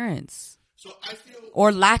with the parents. So I feel...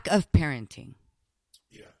 Or lack of parenting.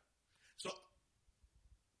 Yeah. So,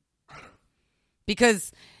 I don't know.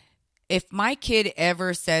 Because if my kid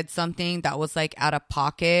ever said something that was like out of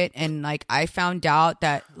pocket and like I found out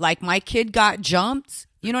that like my kid got jumped,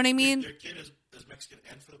 you know what I mean? Your kid is Mexican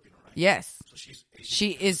and Filipino, right? Yes. So she's Asian.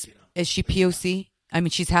 She is she POC? I mean,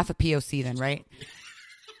 she's half a POC then, right?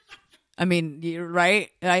 I mean, right?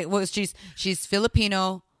 Well, she's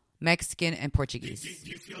Filipino, Mexican, and Portuguese. Do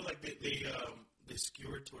you feel like they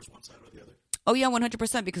skew it towards one side or the other? Oh, yeah,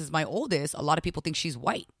 100%. Because my oldest, a lot of people think she's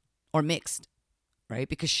white or mixed, right?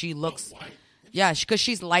 Because she looks... White? Yeah, because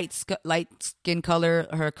she's light skin color.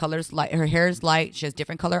 Her color's light. Her hair is light. She has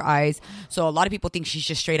different color eyes. So a lot of people think she's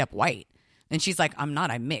just straight up white. And she's like, I'm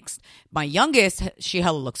not. I'm mixed. My youngest, she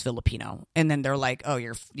hella looks Filipino. And then they're like, oh,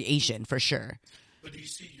 you're Asian for sure. But do you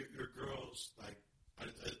see your girls, like, are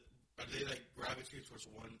they, like, gravitating towards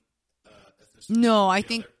one ethnicity? No, I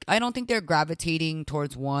don't think they're gravitating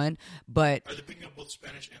towards one. But are they picking up both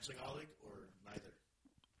Spanish and Tagalog or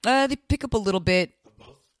neither? They pick up a little bit. Of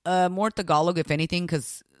both? More Tagalog, if anything,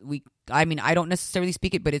 because I don't necessarily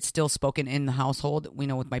speak it, but it's still spoken in the household,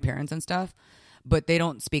 with my parents and stuff. But they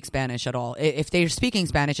don't speak Spanish at all. If they're speaking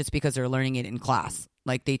Spanish, it's because they're learning it in class.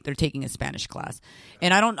 Like they're taking a Spanish class.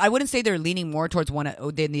 And I wouldn't say they're leaning more towards one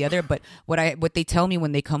than the other, but what they tell me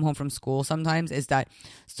when they come home from school sometimes is that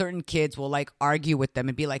certain kids will like argue with them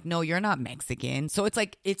and be like, no, you're not Mexican. So it's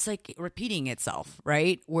like repeating itself,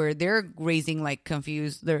 right? Where they're raising like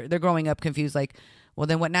confused, they're growing up confused, like, well,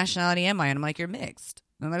 then what nationality am I? And I'm like, you're mixed.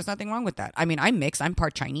 And there's nothing wrong with that. I mean, I'm mixed. I'm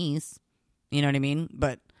part Chinese. You know what I mean?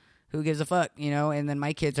 But who gives a fuck, And then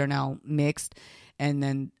my kids are now mixed. And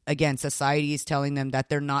then, again, society is telling them that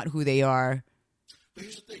they're not who they are. But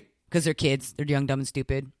here's the thing. Because they're kids. They're young, dumb, and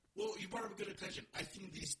stupid. Well, you brought up a good attention. I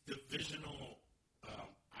think these divisional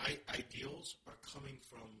ideals are coming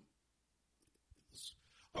from,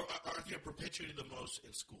 are perpetuated the most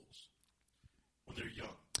in schools when they're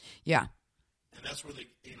young. Yeah. And that's where they,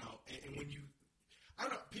 and when you, I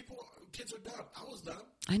don't know, kids are dumb. I was dumb.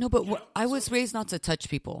 I know, but I was raised not to touch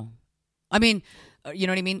people. I mean, you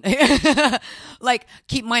know what I mean? Like,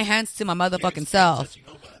 keep my hands to my motherfucking self.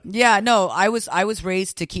 Yeah, no, I was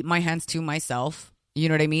raised to keep my hands to myself. You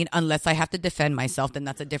know what I mean? Unless I have to defend myself, then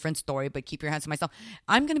that's a different story. But keep your hands to myself.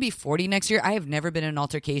 I'm going to be 40 next year. I have never been in an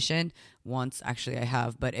altercation. Once, actually, I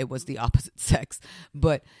have, but it was the opposite sex.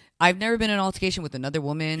 But I've never been in an altercation with another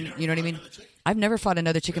woman. You know what I mean? I've never fought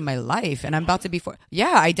another chick in my life, and I'm about to be 40.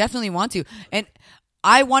 Yeah, I definitely want to. And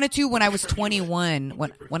I wanted to when I was 21,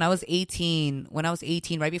 when I was 18,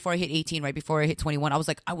 right before I hit 18, right before I hit 21, I was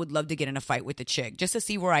like, I would love to get in a fight with a chick just to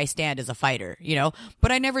see where I stand as a fighter,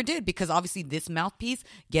 But I never did because obviously this mouthpiece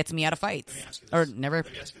gets me out of fights or never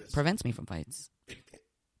prevents me from fights.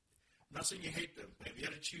 not saying you hate them, but if you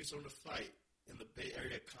had to choose someone to fight in the Bay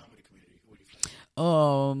Area comedy community, who would you fight?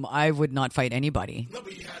 I would not fight anybody. No,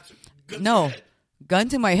 but you had to. Gun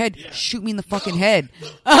to my head. Yeah. Shoot me in the fucking head.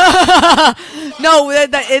 No,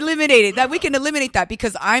 that eliminated. That we can eliminate that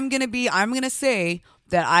because I'm gonna say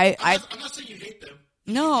that I'm not saying you hate them.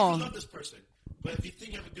 No. You love this person, but if you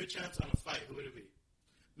think you have a good chance on a fight, who would it be?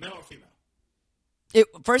 Male or female?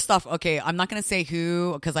 First off, okay, I'm not gonna say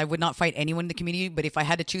who because I would not fight anyone in the community. But if I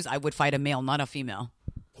had to choose, I would fight a male, not a female.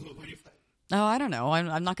 Who do you fight? No, I don't know.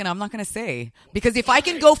 I'm not gonna say because if I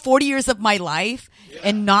can go 40 years of my life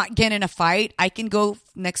and not get in a fight, I can go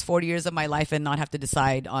next 40 years of my life and not have to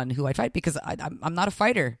decide on who I fight because I'm not a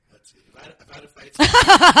fighter. Let's see. If I had a fight,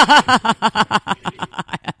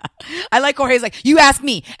 I like Jorge's like you ask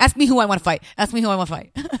me who I want to fight.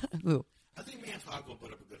 Who? I think me and Fog will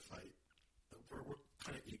put up a good fight. We're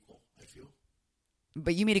kind of equal. I feel.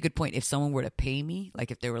 But you made a good point. If someone were to pay me,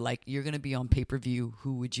 like if they were like, you're going to be on pay-per-view,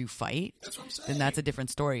 who would you fight? That's what I'm saying. Then that's a different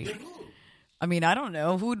story. Then who? I mean, I don't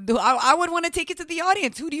know. I would want to take it to the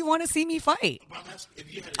audience. Who do you want to see me fight?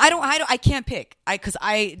 I can't pick. Because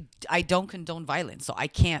I don't condone violence, so I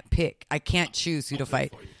can't pick. I can't choose who to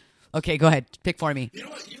fight. Okay, go ahead. Pick for me. You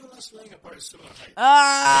know what? You and Leslie are similar height.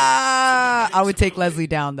 I would take Leslie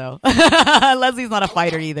down, though. Leslie's not a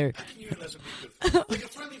fighter either. I think you and Leslie would be a good fight. Like a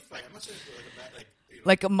friendly fight. I'm not saying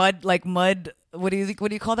like a mud. What do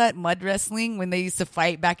you call that? Mud wrestling when they used to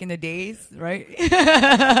fight back in the days, right?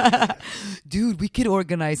 Dude, we could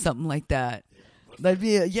organize something like that. That'd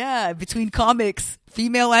be between comics,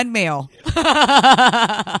 female and male.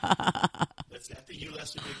 I think you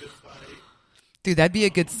Leslie would be a good fight. Dude, that'd be a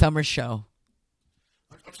good summer show.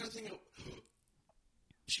 I'm trying to think of.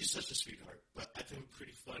 She's such a sweetheart, but I think it's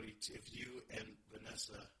pretty funny if you and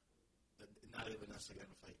Vanessa, Natalie and Vanessa, got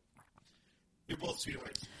in a fight. You're both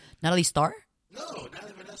sweethearts. Natalie Starr? No,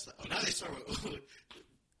 Natalie and Vanessa. Oh, Natalie Starr.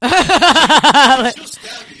 She'll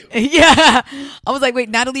stab you. Yeah. I was like, wait,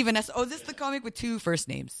 Natalie Vanessa. Oh, is this the comic with two first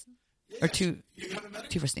names? Yeah, or two haven't met her?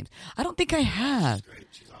 two first names. I don't think I have. She's great.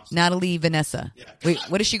 She's awesome. Natalie Vanessa. Yeah. Wait,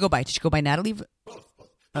 what does she go by? Does she go by Natalie? Both.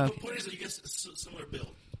 Oh, The point is that you get a similar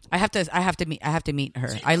build. I have to meet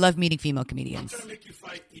her. I love meeting female I'm comedians. trying to make you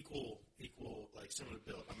fight equal, like similar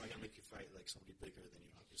build. I'm not gonna make you fight like somebody bigger than you,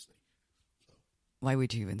 obviously. So. Why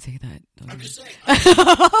would you even say that? I'm just saying.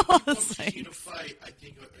 You to fight, I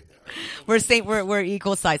think we're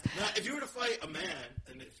equal size. Now, if you were to fight a man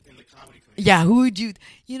in the comedy community, Yeah, who would you?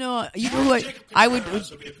 You know who I would. Be a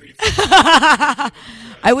pretty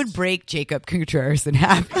I would break Jacob Contreras in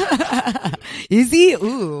half. Is he?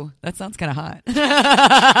 Ooh, that sounds kind of hot.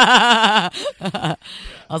 I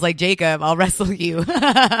was like, Jacob, I'll wrestle you.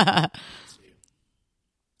 Yeah,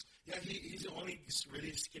 he's the only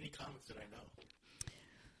really skinny comic that I know.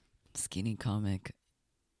 Skinny comic.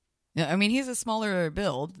 Yeah, I mean he's a smaller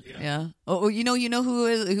build. Yeah. Oh, you know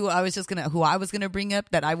who I was gonna bring up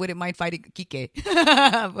that I wouldn't mind fighting Kike.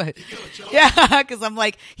 But yeah, because I'm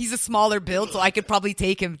like he's a smaller build, so I could probably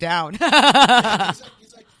take him down. He's like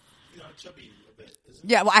chubby a bit.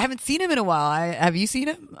 Yeah, well, I haven't seen him in a while. Have you seen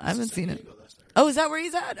him? I haven't seen him. Oh, is that where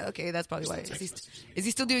he's at? Okay, that's probably why. Is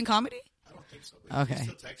he still doing comedy? I don't think so. Okay.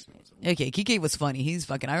 Okay, Kike was funny. He's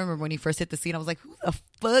fucking. I remember when he first hit the scene, I was like, "Who the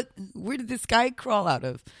fuck? Where did this guy crawl out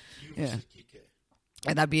of?" Yeah,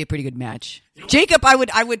 and that'd be a pretty good match. Jacob, I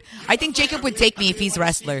think Jacob would take me if he's a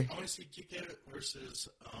wrestler. I want to see Kike versus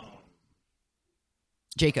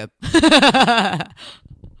Jacob. I'm blanking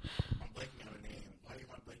on a name. Why am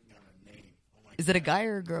I blanking on a name? Oh my Is it a guy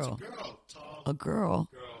or a girl? It's a girl. Tall. A girl.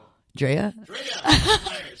 Girl. Drea?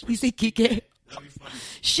 You say Kike? That'd be funny.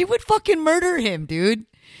 She would fucking murder him, dude.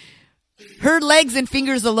 Her legs and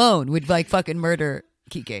fingers alone would like fucking murder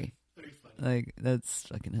Kike. Like, that's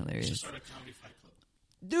fucking hilarious. Just start a comedy fight club.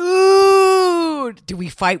 Dude! Do we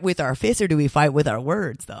fight with our fists or do we fight with our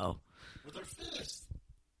words, though? With our fists.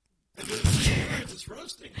 It's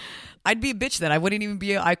roasting. I'd be a bitch then. I couldn't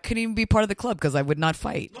even be part of the club because I would not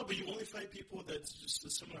fight. No, but you only fight people that's just a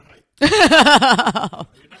similar height.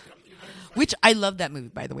 Which, I love that movie,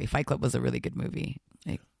 by the way. Fight Club was a really good movie.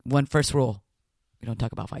 Like, one first rule. We don't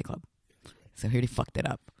talk about Fight Club. So here he fucked it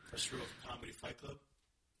up. First rule of comedy fight club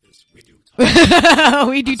is we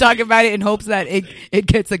do talk about it in hopes that it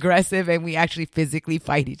gets aggressive and we actually physically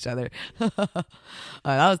fight each other.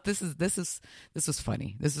 This was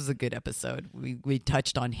funny. This was a good episode. We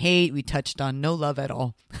touched on hate. We touched on no love at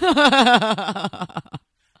all. Anyway, all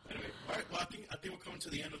right. Well, I think we're coming to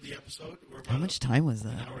the end of the episode. How much time was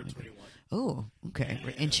that? An hour and 21. Oh, okay.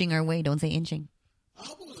 We're inching our way. Don't say inching. I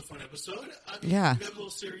hope it was a fun episode. Yeah. We got a little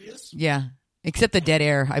serious. Yeah. Except the dead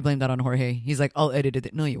air. I blame that on Jorge. He's like, I'll edit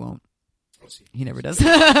it. No, you won't. Oh, pussy. He never does. If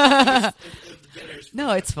the dead air is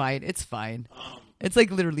No, it's fine. It's fine. It's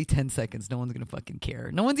like literally 10 seconds. No one's going to fucking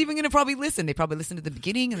care. No one's even going to probably listen. They probably listen to the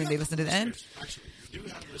beginning and then they listen to the end. Actually, we do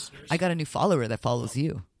have listeners. I got a new follower that follows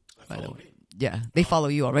you, by the follow way. me. Yeah, they follow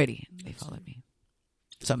you already. They follow me.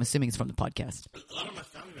 So I'm assuming it's from the podcast. A lot of my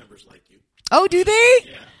family members like you. Oh, do they?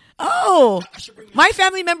 Yeah. Oh, I should bring you my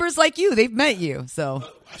family members like you. They've met you. So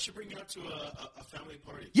I should bring you out to a family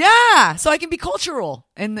party. yeah, so I can be cultural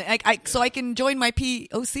and so I can join my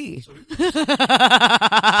POC. So if I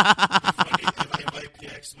invite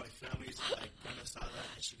PX to my family's like Venezuela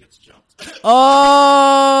and she gets jumped.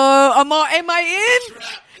 Oh, am I in?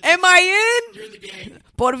 Am I in? You're in the game.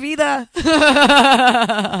 Por vida. Africans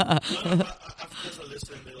are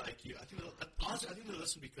listening. They like you. Honestly, I think they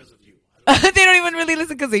listen because of you. They don't even really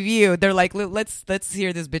listen because of you. They're like, let's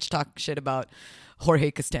hear this bitch talk shit about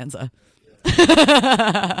Jorge Costanza.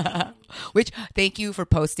 Which, thank you for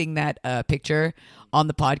posting that picture on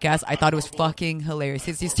the podcast. I thought it was fucking hilarious.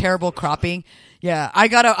 His terrible cropping. Yeah, I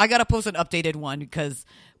gotta post an updated one because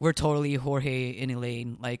we're totally Jorge and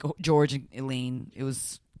Elaine, like George and Elaine.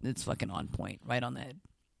 It's fucking on point, right on the head.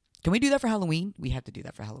 Can we do that for Halloween? We have to do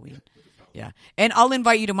that for Halloween. Yeah, and I'll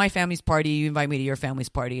invite you to my family's party. You invite me to your family's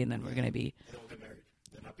party, and then we're gonna be. And we'll get married.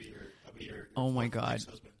 Then I'll be your Oh my God.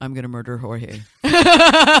 ex-husband. I'm going to murder Jorge.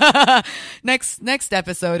 Next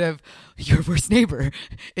episode of Your Worst Neighbor.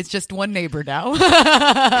 It's just one neighbor now.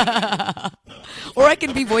 Or I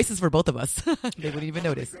can be voices for both of us. They wouldn't even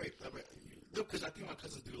notice. Great. No, because I think my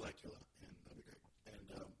cousins do like you a lot, and that'd be great. And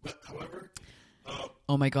but however,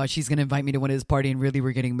 Oh my God, she's going to invite me to one of his party and really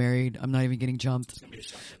we're getting married. I'm not even getting jumped. it's gonna be a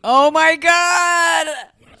shotgun. Oh my God.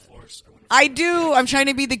 I'm gonna force. I do. I'm trying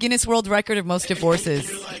to be the Guinness World Record of most divorces.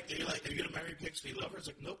 You're like, are you gonna marry pigs? Do you love her? It's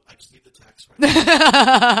like, nope. I just need the tax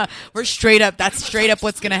right. We're straight up. That's straight up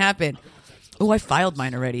what's going to happen. Oh, I filed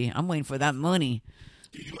mine already. I'm waiting for that money.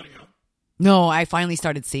 Do you want to go? No, I finally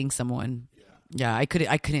started seeing someone. Yeah. Yeah, I couldn't.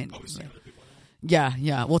 Oh, we see other people Yeah, now.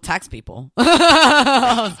 yeah. Well, tax people.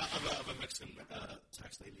 I have a Mexican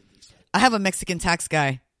tax lady on the east side. I have a Mexican tax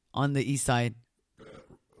guy on the east side.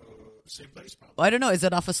 Same place, probably. I don't know. Is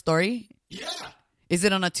it off a story? Yeah. Is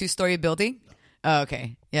it on a 2-story building? Oh,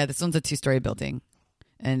 okay. Yeah, this one's a 2-story building.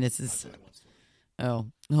 And this is... Oh.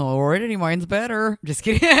 No, already mine's better. Just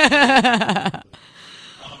kidding. By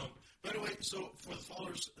the way, so for the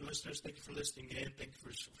followers and listeners, thank you for listening in. Thank you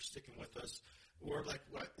for sticking with us. We're like,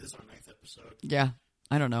 what is our 9th episode? Yeah.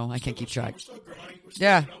 I don't know. I can't keep track. We're still growing. We're still,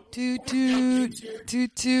 Yeah. you know, Toot, we're young toot, kids here.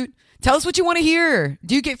 toot, toot. Tell us what you want to hear.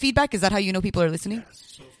 Do you get feedback? Is that how you know people are listening? Yes.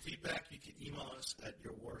 So feedback, you can email us at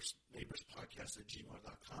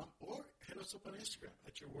yourworstneighborspodcast@gmail.com or hit us up on Instagram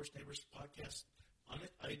at yourworstneighborspodcast on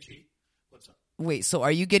IG. What's up? Wait, so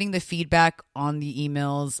are you getting the feedback on the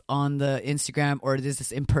emails, on the Instagram, or is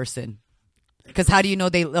this in person? Because how do you know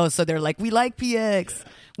they... Oh, so they're like, we like PX. Yeah.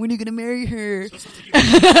 When are you going to marry her? So since you we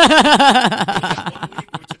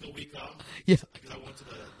took a week off. Yeah. Because I went to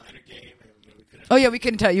the Niner game and we couldn't. Oh, yeah, we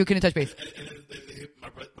couldn't tell. You couldn't touch base. And then my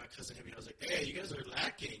cousin hit me. I was like, hey, you guys are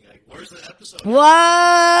lacking. Like, where's the episode?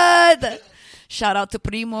 What? Shout out to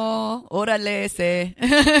Primo. Órale ese.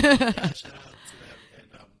 Yeah, shout out to them. And,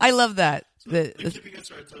 I love that. they're keeping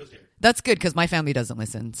us on our toes here. That's good because my family doesn't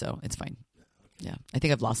listen, so it's fine. Yeah, I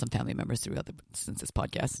think I've lost some family members since this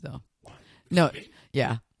podcast. So Why? no, Because of me?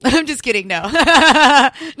 yeah, I'm just kidding. No,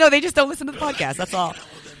 no, they just don't listen to the podcast. That's all. Hanging out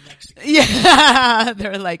with them Mexicans. Yeah,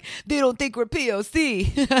 they're like they don't think we're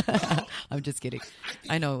POC. I'm just kidding.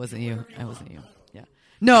 I know it wasn't you. I wasn't you. Yeah.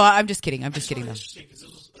 No, I'm just kidding. I'm just kidding. Though. Interesting because this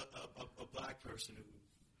was a black person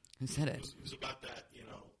Who said it? It was about that,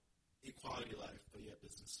 equality life, but yet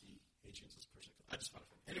doesn't see Asians as person. I just found it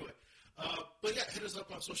funny. Anyway, but yeah, hit us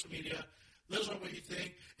up on social media. Let us know what you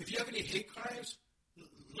think. If you have any hate crimes,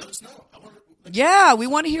 let us know. Yeah, we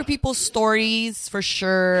want to hear people's stories for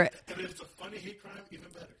sure. And if it's a funny hate crime, even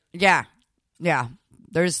better. Yeah, yeah.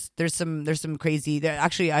 There's some crazy.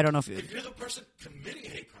 Actually, I don't know if If you're the person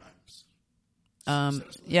committing hate crimes,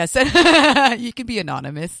 yeah, you can be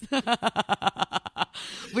anonymous.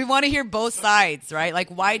 We want to hear both sides, right? Like,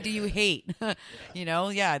 why do you hate?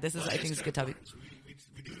 Yeah. This is, I think, it's a good topic.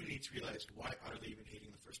 We do need to realize why are they even hating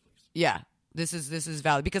in the first place. Yeah, this is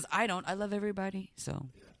valid because I love everybody. So,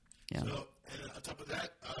 yeah. So, and on top of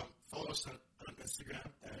that, follow us on Instagram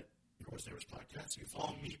at Your Worst Neighbors Podcast. You can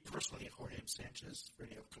follow me personally at Jorge M. Sanchez for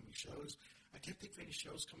any upcoming shows. I can't think of any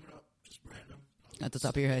shows coming up, just random. Probably At the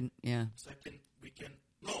top of your head, yeah. Second weekend.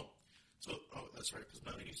 No. So, that's right, because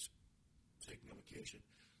Melanie's taking a vacation.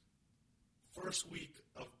 First week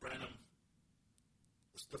of Branham,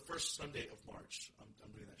 it's the first Sunday of March.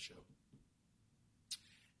 I'm doing that show.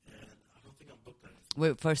 And I don't think I'm booked or anything.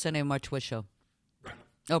 Wait, first Sunday of March, what show? Branham.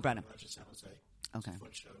 Oh, Branham. Branham, San Jose. Okay. It's a fun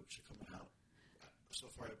show. Should come out. So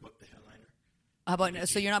far, I booked the headliner. How about,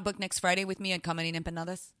 so you're not booked next Friday with me at Comedy and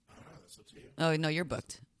Empanadas? I don't know. That's up to you. Oh, no, you're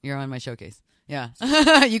booked. You're on my showcase. Yeah.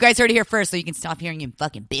 You guys heard it here first, so you can stop hearing him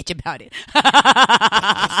fucking bitch about it.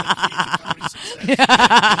 You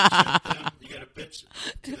got to bitch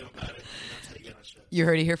to them about it. That's how you get on show. You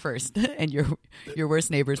heard it here first, and your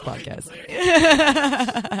worst neighbors podcast.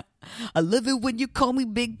 I love it when you call me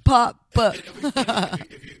Big Pop, but If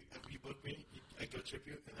you book me, I go trip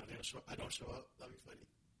you, and I don't show up. That'd be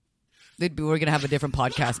funny. we're gonna have a different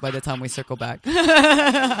podcast by the time we circle back.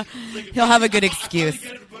 He'll have a good excuse.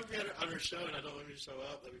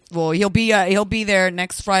 Well, he'll be there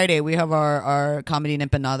next Friday. We have our Comedy and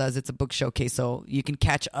Empanadas. It's a book showcase, so you can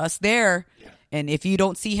catch us there. Yeah. And if you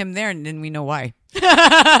don't see him there, then we know why.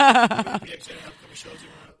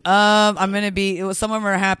 I'm gonna be. Some of them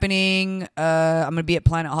are happening. I'm gonna be at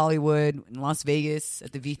Planet Hollywood in Las Vegas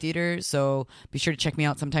at the V Theater. So be sure to check me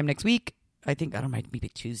out sometime next week. I think I don't know, maybe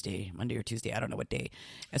Tuesday, Monday or Tuesday. I don't know what day.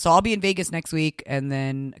 And so I'll be in Vegas next week, and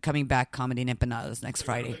then coming back Comedy and Empanadas next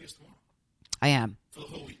Friday. I am. For the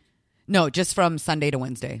whole week. No, just from Sunday to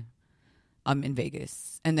Wednesday. I'm in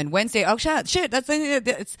Vegas, and then Wednesday. Oh shit!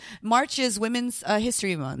 It's March is Women's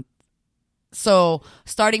History Month. So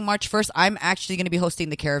starting March 1st, I'm actually going to be hosting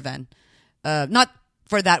the caravan. Not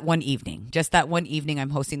for that one evening, just that one evening. I'm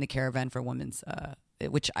hosting the caravan for women's,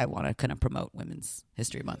 which I want to kind of promote Women's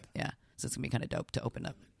History Month. Yeah, so it's gonna be kind of dope to open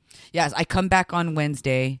up. Yes, I come back on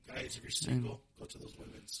Wednesday. Guys, if you're single, go to those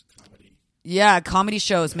women's comedy. Yeah, comedy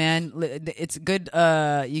shows, man. It's good.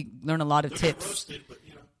 You learn a lot of tips. Roasted, but,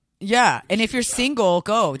 you know, yeah, and if you're single,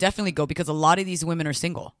 definitely go, because a lot of these women are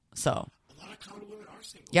single. So a lot of comedy women are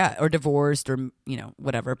single. yeah, or divorced, or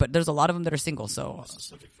whatever. But there's a lot of them that are single. So That's the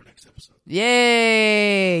subject for next episode.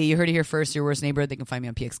 yay! You heard it here first. Your worst neighbor. They can find me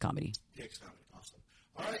on PX Comedy. PX Comedy, awesome.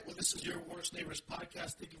 All right, well, this is your Worst Neighbors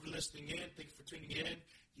podcast. Thank you for listening in. Thank you for tuning in.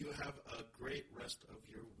 You have a great rest of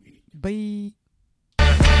your week. Bye.